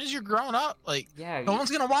 As soon as you're grown up, no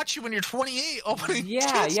one's gonna watch you when you're 28 opening.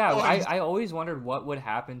 Yeah. Toys. I always wondered what would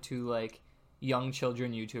happen to young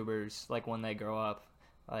children YouTubers when they grow up.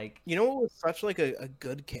 What was such a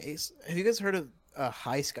good case? Have you guys heard of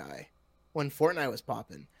High Sky when Fortnite was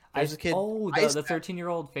popping? There's a kid. Oh, the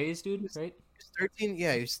 13-year-old FaZe dude, right? He was 13.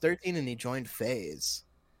 Yeah, he was 13 and he joined FaZe,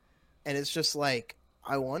 and it's just I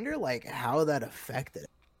wonder how that affected him.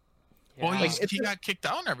 Yeah. Well, he got kicked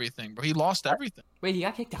out and everything, bro. He lost everything. Wait, he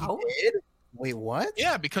got kicked out? He did? Wait, what?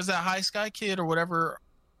 Yeah, because that High Sky kid or whatever,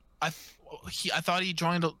 I thought he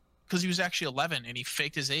joined because he was actually 11 and he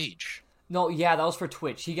faked his age. No, yeah, that was for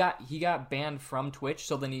Twitch. He got banned from Twitch,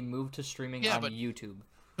 so then he moved to streaming on YouTube.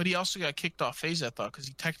 But he also got kicked off FaZe, I thought, because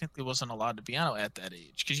he technically wasn't allowed to be on at that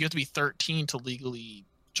age. Because you have to be 13 to legally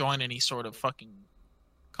join any sort of fucking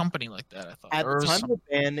company like that, I thought. At the time of the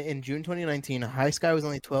ban in June 2019, High Sky was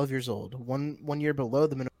only 12 years old, one year below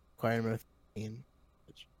the minimum requirement of 13.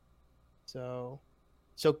 So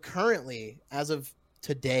currently, as of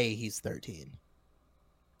today, he's 13.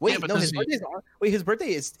 Wait, no, his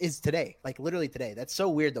birthday is today, literally today. That's so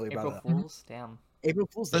weird that we brought it up. April Fools, damn. April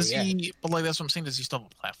Fool's Day. Does he? But that's what I'm saying. Does he still have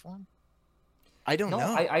a platform? I don't know.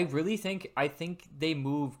 I really think they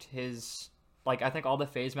moved his I think all the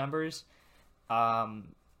FaZe members,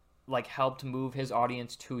 helped move his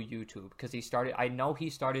audience to YouTube because he started. I know he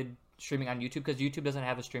started streaming on YouTube because YouTube doesn't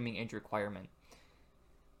have a streaming age requirement.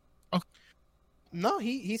 Okay. No,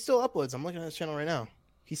 he still uploads. I'm looking at his channel right now.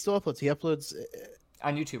 He still uploads. He uploads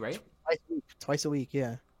on YouTube, right? Twice a week.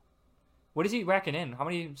 Yeah. What is he racking in? How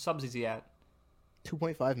many subs is he at?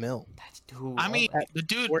 2.5 mil. That's dude. I mean, the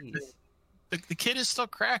dude, the kid is still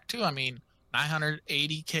cracked too. I mean,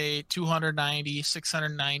 980K, 290,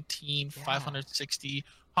 619, 560,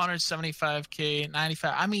 175K,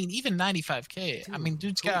 95. I mean, even 95K. Dude, I mean,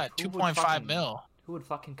 dude's got 2.5 mil. Who would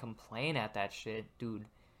fucking complain at that shit, dude?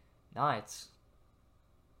 Nuts.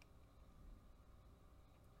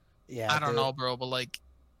 Yeah, I don't know, bro, but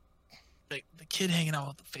the kid hanging out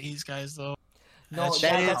with the FaZe guys though. No,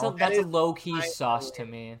 that's a low key sus to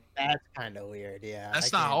me. That's kind of weird. Yeah,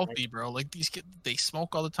 that's not healthy, bro. These kids, they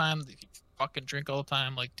smoke all the time. They fucking drink all the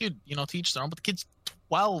time. Dude, teach their own. But the kid's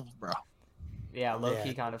 12, bro. Yeah, low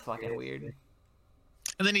key kind of fucking weird.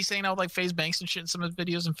 And then he's hanging out with FaZe Banks and shit in some of his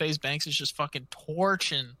videos, and FaZe Banks is just fucking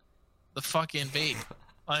torching the fucking vape.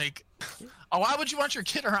 Why would you want your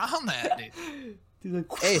kid around that, dude?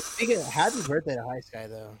 Hey, speaking of, happy birthday to High Sky,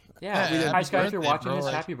 though. Yeah, High Sky, if you're watching this,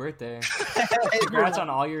 happy birthday. Congrats on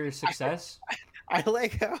all your success. I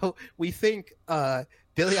like how we think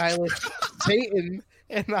Billie Eilish, Satan,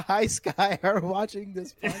 and the High Sky are watching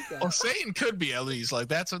this podcast. Well, Satan could be at least.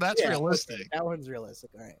 That's realistic. Okay. That one's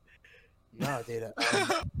realistic. All right. No, dude.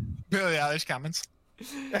 Billie Eilish comments.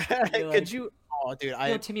 Could you? Oh, dude.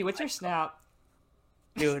 Yo, Timmy, what's your snap?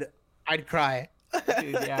 Dude, I'd cry.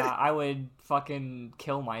 Dude, yeah, I would fucking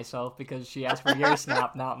kill myself because she asked for your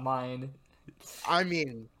snap, not mine. I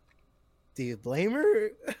mean, do you blame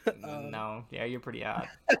her? No, yeah, you're pretty odd.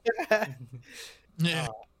 Yeah.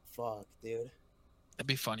 Oh, fuck, dude. That'd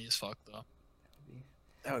be funny as fuck, though.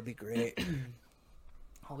 That would be great.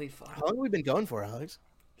 Holy fuck. How long have we been going for, Alex?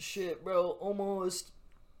 Shit, bro, almost.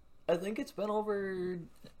 I think it's been over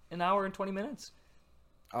an hour and 20 minutes.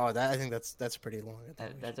 Oh, I think that's pretty long.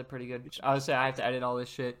 That's a pretty good. I would say I have to edit all this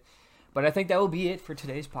shit, but I think that will be it for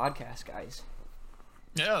today's podcast, guys.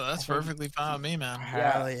 Yeah, that's perfectly fine with me, man.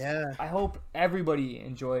 Hell yeah! I hope everybody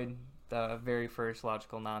enjoyed the very first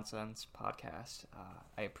Logical Nonsense podcast.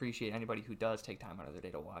 I appreciate anybody who does take time out of their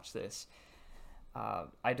day to watch this.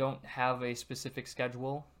 I don't have a specific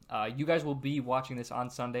schedule. You guys will be watching this on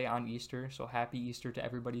Sunday on Easter, so happy Easter to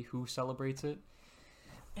everybody who celebrates it.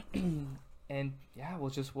 And yeah,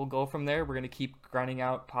 we'll go from there. We're gonna keep grinding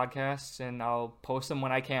out podcasts, and I'll post them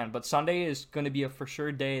when I can. But Sunday is gonna be a for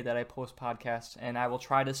sure day that I post podcasts, and I will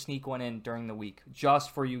try to sneak one in during the week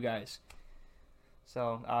just for you guys.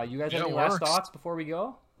 So, you guys have any last thoughts before we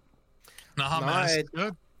go? No, man, it's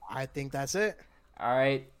good. I think that's it. All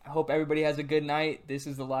right. I hope everybody has a good night. This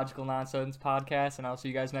is the Logical Nonsense Podcast, and I'll see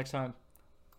you guys next time.